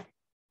is that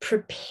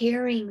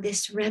preparing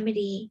this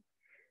remedy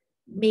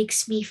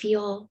makes me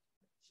feel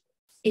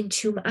in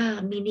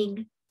tum'ah,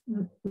 meaning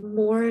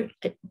more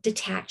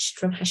detached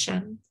from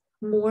Hashem,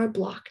 more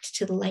blocked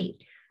to the light,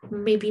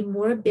 maybe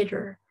more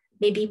bitter,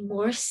 maybe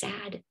more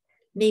sad,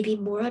 maybe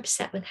more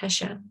upset with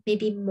Hashem,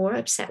 maybe more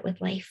upset with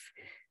life.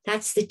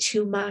 That's the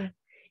tum'ah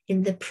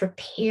in the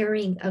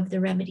preparing of the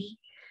remedy.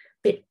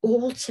 But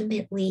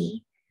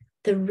ultimately,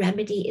 the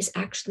remedy is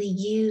actually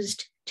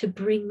used to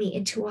bring me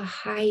into a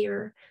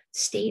higher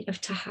state of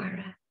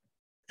tahara,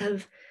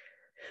 of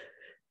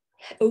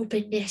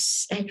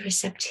openness and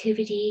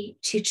receptivity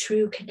to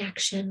true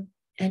connection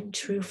and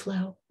true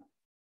flow.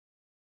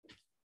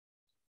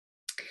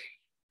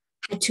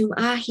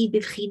 Hatum'ah hi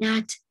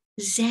bivchinat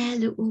zeh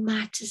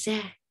leumat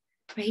zeh,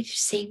 right?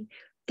 Saying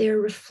they're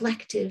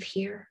reflective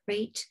here,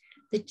 right?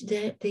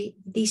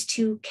 These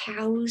two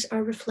cows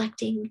are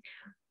reflecting.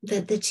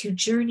 The two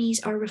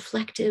journeys are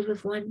reflective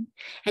of one,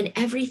 and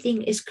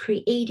everything is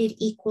created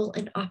equal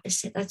and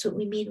opposite. That's what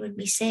we mean when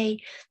we say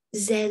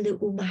zeh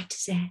leumat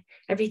zeh.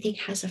 Everything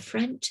has a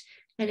front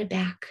and a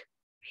back,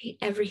 right?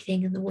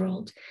 Everything in the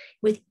world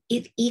with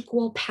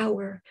equal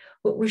power.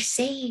 What we're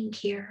saying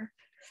here,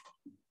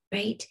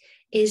 right,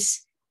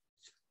 is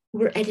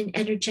we're at an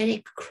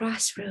energetic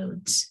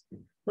crossroads.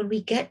 When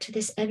we get to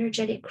this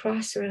energetic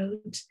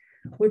crossroads,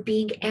 we're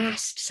being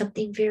asked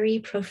something very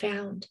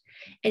profound,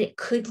 and it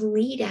could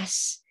lead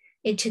us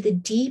into the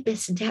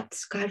deepest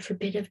depths, God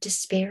forbid, of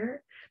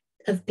despair,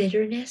 of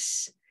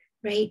bitterness,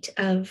 right,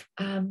 of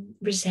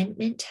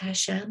resentment to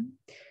Hashem,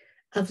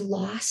 of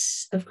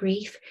loss, of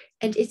grief.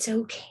 And it's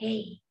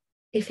okay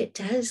if it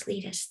does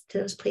lead us to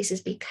those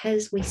places,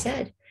 because we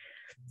said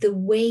the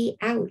way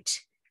out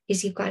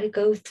is you've got to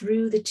go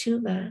through the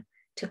tumah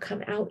to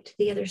come out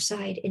the other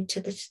side into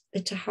the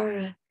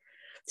tahara.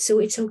 So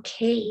it's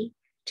okay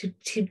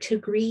to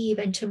grieve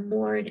and to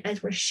mourn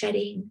as we're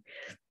shedding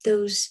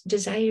those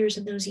desires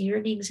and those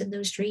yearnings and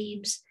those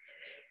dreams,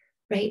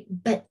 right?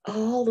 But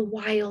all the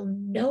while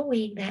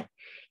knowing that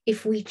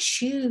if we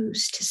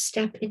choose to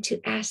step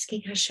into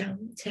asking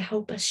Hashem to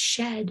help us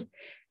shed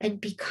and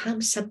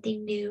become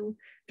something new,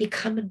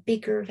 become a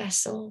bigger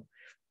vessel,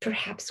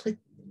 perhaps with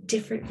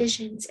different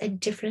visions and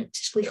different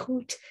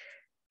shlichut,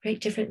 right?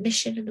 Different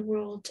mission in the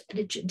world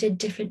and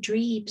different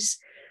dreams,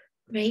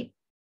 right?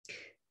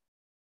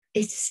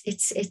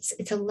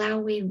 It's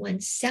allowing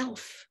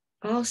oneself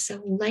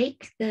also,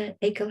 like the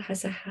Egel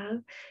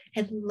Hazahav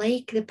and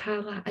like the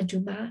Para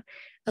Aduma,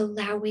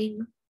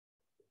 allowing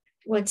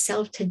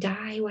oneself to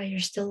die while you're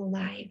still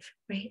alive,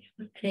 right?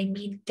 And I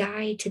mean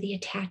die to the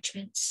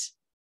attachments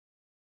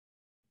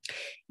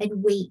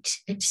and wait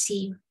and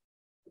see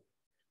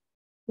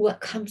what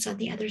comes on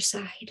the other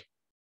side,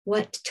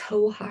 what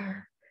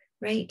tohar,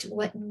 right?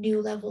 What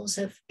new levels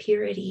of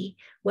purity,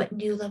 what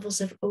new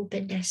levels of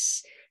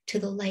openness to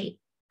the light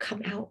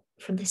come out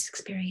from this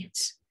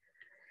experience.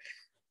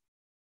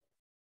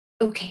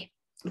 Okay,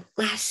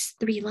 last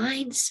 3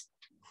 lines.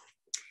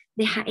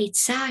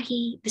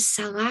 V'ha'etzahi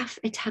v'salaf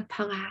et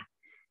ha'para.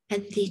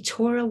 And the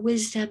Torah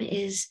wisdom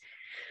is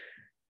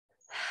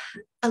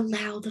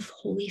allow the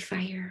holy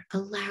fire,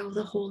 allow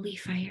the holy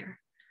fire.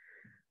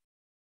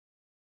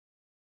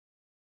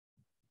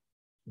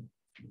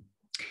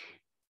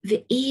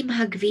 Ve'im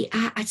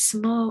hagvi'a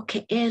atzmo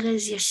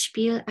ke'erez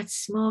yashpil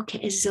atzmo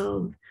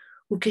ke'ezov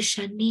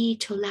u'keshani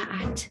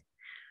tola'at.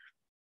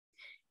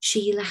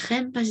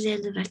 She'yilachem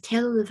bazeh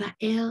levatel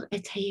leva'er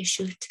et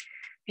ha'yeshut.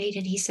 Right,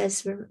 and he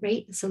says,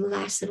 right, so the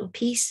last little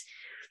piece.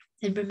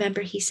 And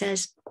remember, he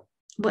says,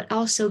 what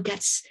also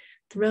gets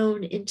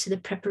thrown into the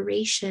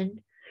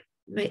preparation,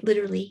 right,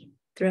 literally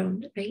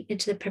thrown, right,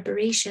 into the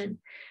preparation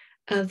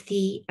of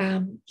the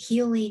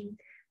healing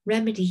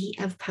remedy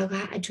of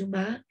Para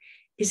Aduma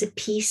is a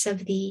piece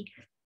of the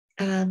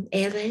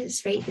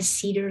Erez, right, the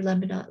cedar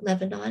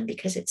Lebanon,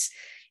 because it's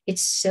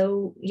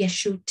so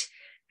yeshut,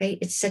 right,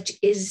 it's such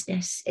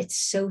isness, it's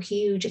so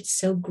huge, it's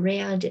so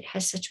grand, it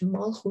has such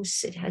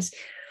malchus, it has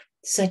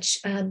such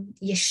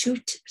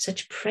yeshut,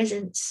 such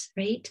presence,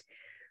 right?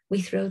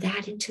 We throw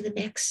that into the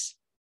mix,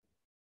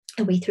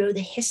 and we throw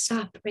the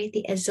hyssop, right,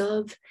 the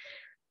azov,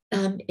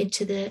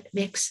 into the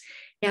mix.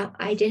 Now,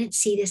 I didn't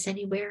see this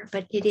anywhere,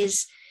 but it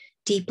is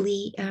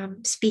deeply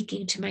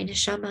speaking to my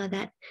neshama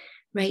that,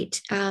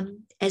 right,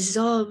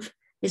 azov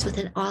is with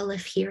an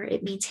olive here.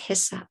 It means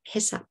hyssop,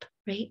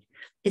 right?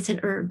 It's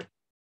an herb.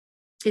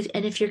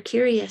 And if you're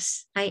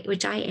curious,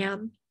 which I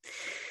am,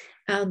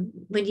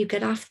 when you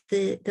get off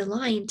the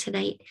line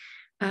tonight,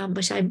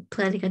 which I'm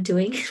planning on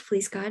doing,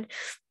 please God,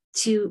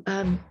 to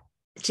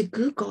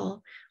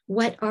Google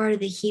what are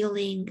the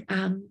healing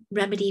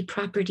remedy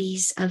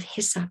properties of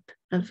hyssop,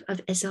 of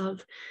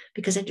azov,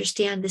 because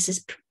understand this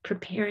is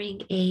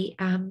preparing a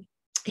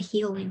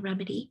healing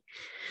remedy,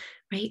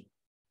 right?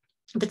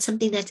 But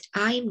something that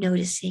I'm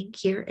noticing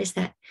here is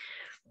that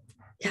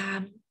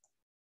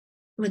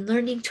when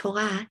learning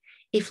Torah,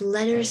 if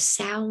letters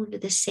sound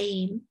the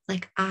same,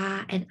 like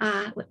and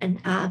of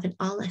an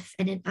aleph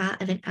and an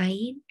of an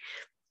ayin,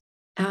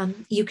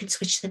 you can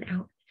switch them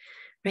out,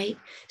 right?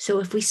 So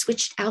if we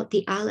switched out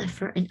the aleph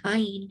for an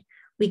ayin,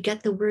 we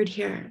get the word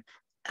here,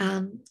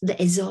 the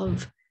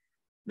ezov,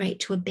 right?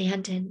 To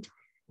abandon,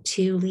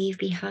 to leave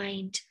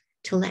behind,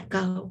 to let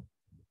go.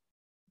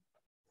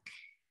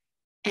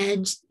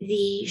 And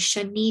the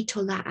shani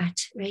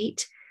tola'at,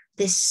 right?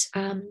 This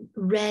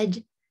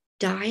red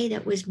dye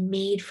that was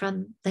made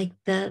from like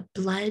the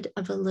blood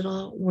of a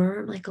little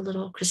worm, like a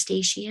little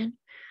crustacean,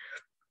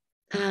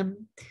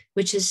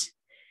 which is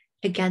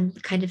again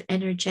kind of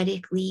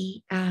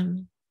energetically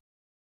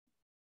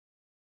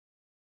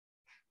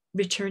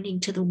returning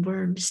to the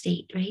worm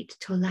state, right?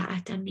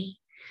 Tola'at ani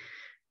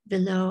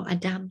below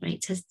Adam,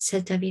 right?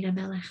 Says David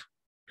HaMelech,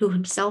 who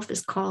himself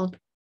is called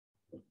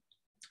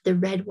the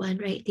red one,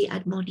 right? The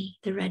Admoni,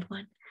 the red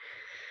one.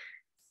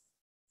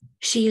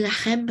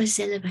 She'ilachem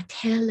bazeh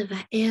levatel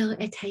leva'er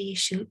et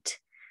ha'yeshut,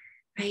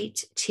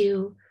 right?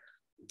 To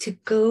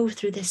go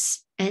through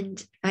this,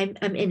 and I'm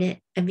in it.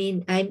 I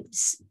mean, I'm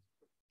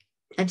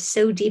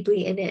so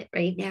deeply in it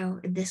right now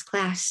in this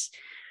class,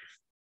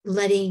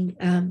 letting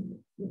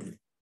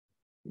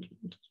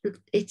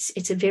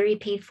it's a very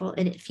painful,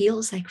 and it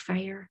feels like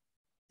fire.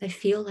 I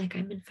feel like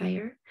I'm in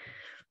fire,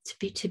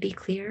 to be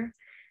clear.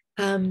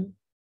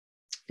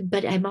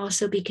 But I'm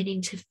also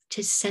beginning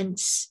to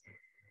sense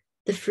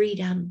the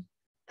freedom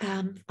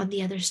on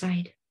the other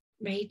side,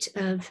 right?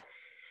 Of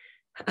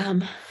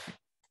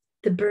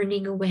the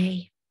burning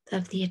away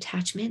of the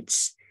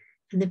attachments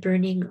and the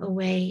burning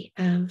away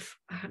of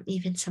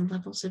even some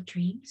levels of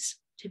dreams,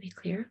 to be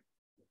clear.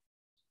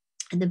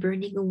 And the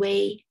burning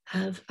away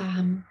of,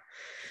 I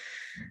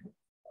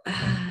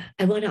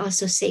want to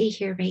also say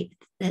here, right,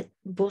 that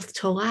both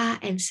Torah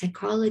and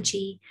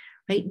psychology,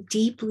 right,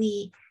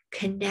 deeply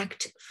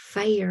connect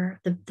fire,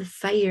 the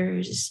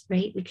fires,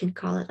 right? We can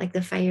call it like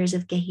the fires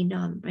of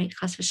Gehinnom, right?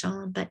 Chas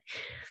v'shalom, but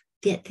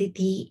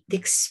the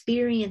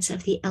experience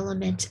of the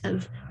element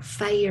of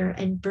fire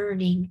and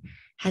burning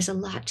has a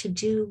lot to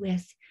do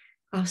with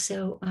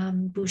also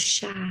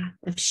busha,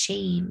 of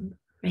shame,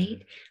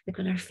 right? Like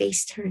when our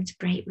face turns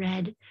bright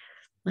red,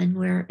 when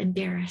we're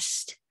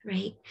embarrassed,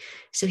 right?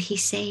 So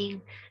he's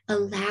saying,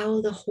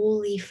 allow the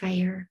holy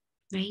fire,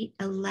 right?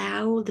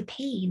 Allow the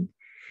pain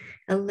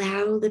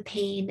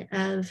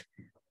of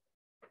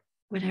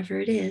whatever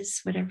it is,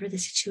 whatever the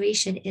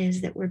situation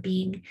is that we're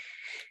being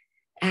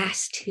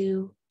asked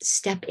to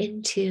step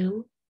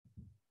into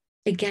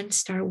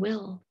against our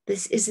will.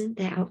 This isn't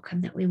the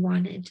outcome that we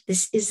wanted.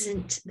 This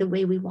isn't the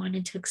way we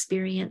wanted to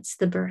experience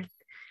the birth.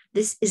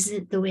 This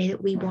isn't the way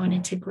that we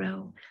wanted to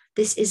grow.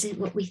 This isn't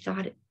what we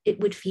thought it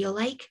would feel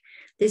like.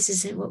 This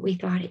isn't what we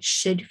thought it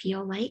should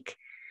feel like.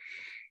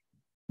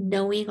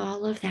 Knowing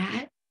all of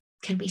that,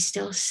 can we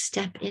still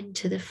step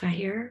into the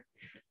fire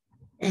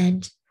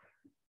and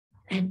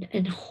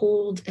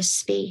hold a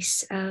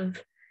space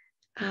of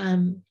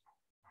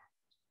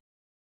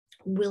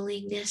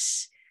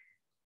willingness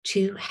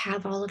to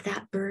have all of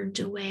that burned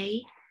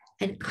away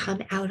and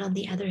come out on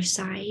the other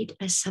side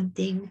as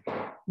something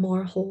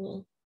more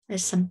whole,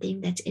 as something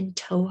that's in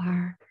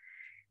Tohar,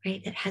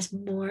 right? That has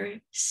more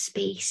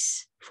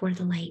space for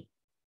the light.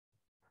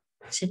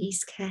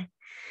 Shaniska,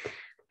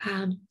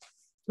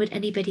 would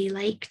anybody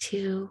like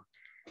to,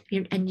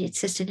 and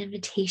it's just an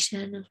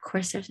invitation, of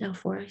course, there's no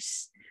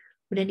force.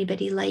 Would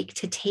anybody like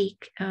to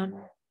take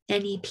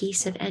any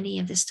piece of any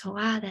of this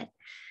Torah that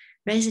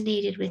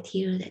resonated with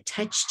you, that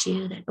touched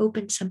you, that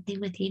opened something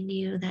within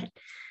you, that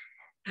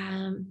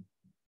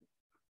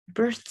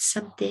birthed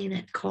something,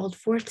 that called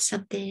forth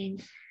something,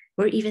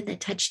 or even that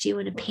touched you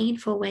in a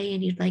painful way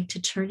and you'd like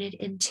to turn it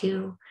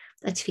into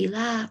a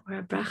tefillah or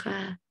a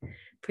bracha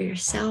for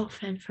yourself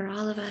and for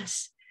all of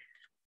us?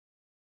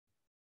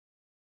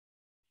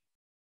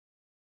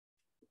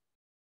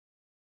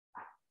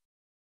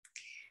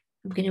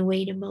 I'm going to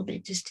wait a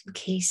moment just in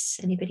case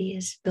anybody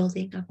is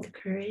building up the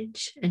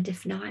courage. And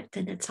if not,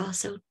 then it's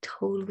also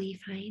totally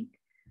fine.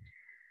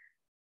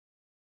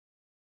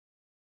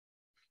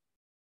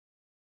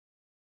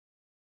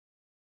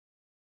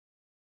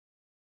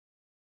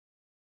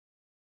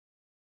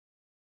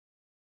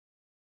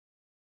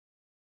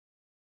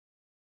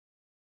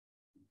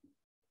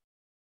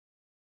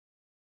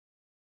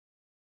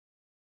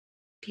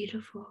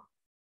 Beautiful.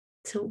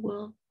 So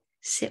we'll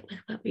sit with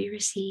what we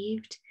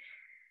received.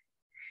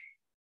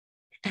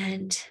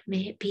 And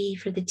may it be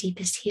for the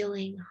deepest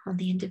healing on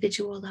the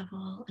individual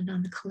level and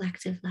on the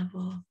collective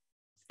level.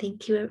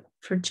 Thank you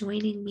for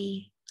joining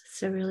me.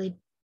 It's a really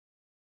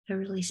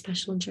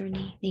special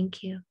journey.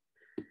 Thank you.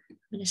 I'm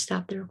going to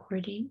stop the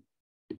recording.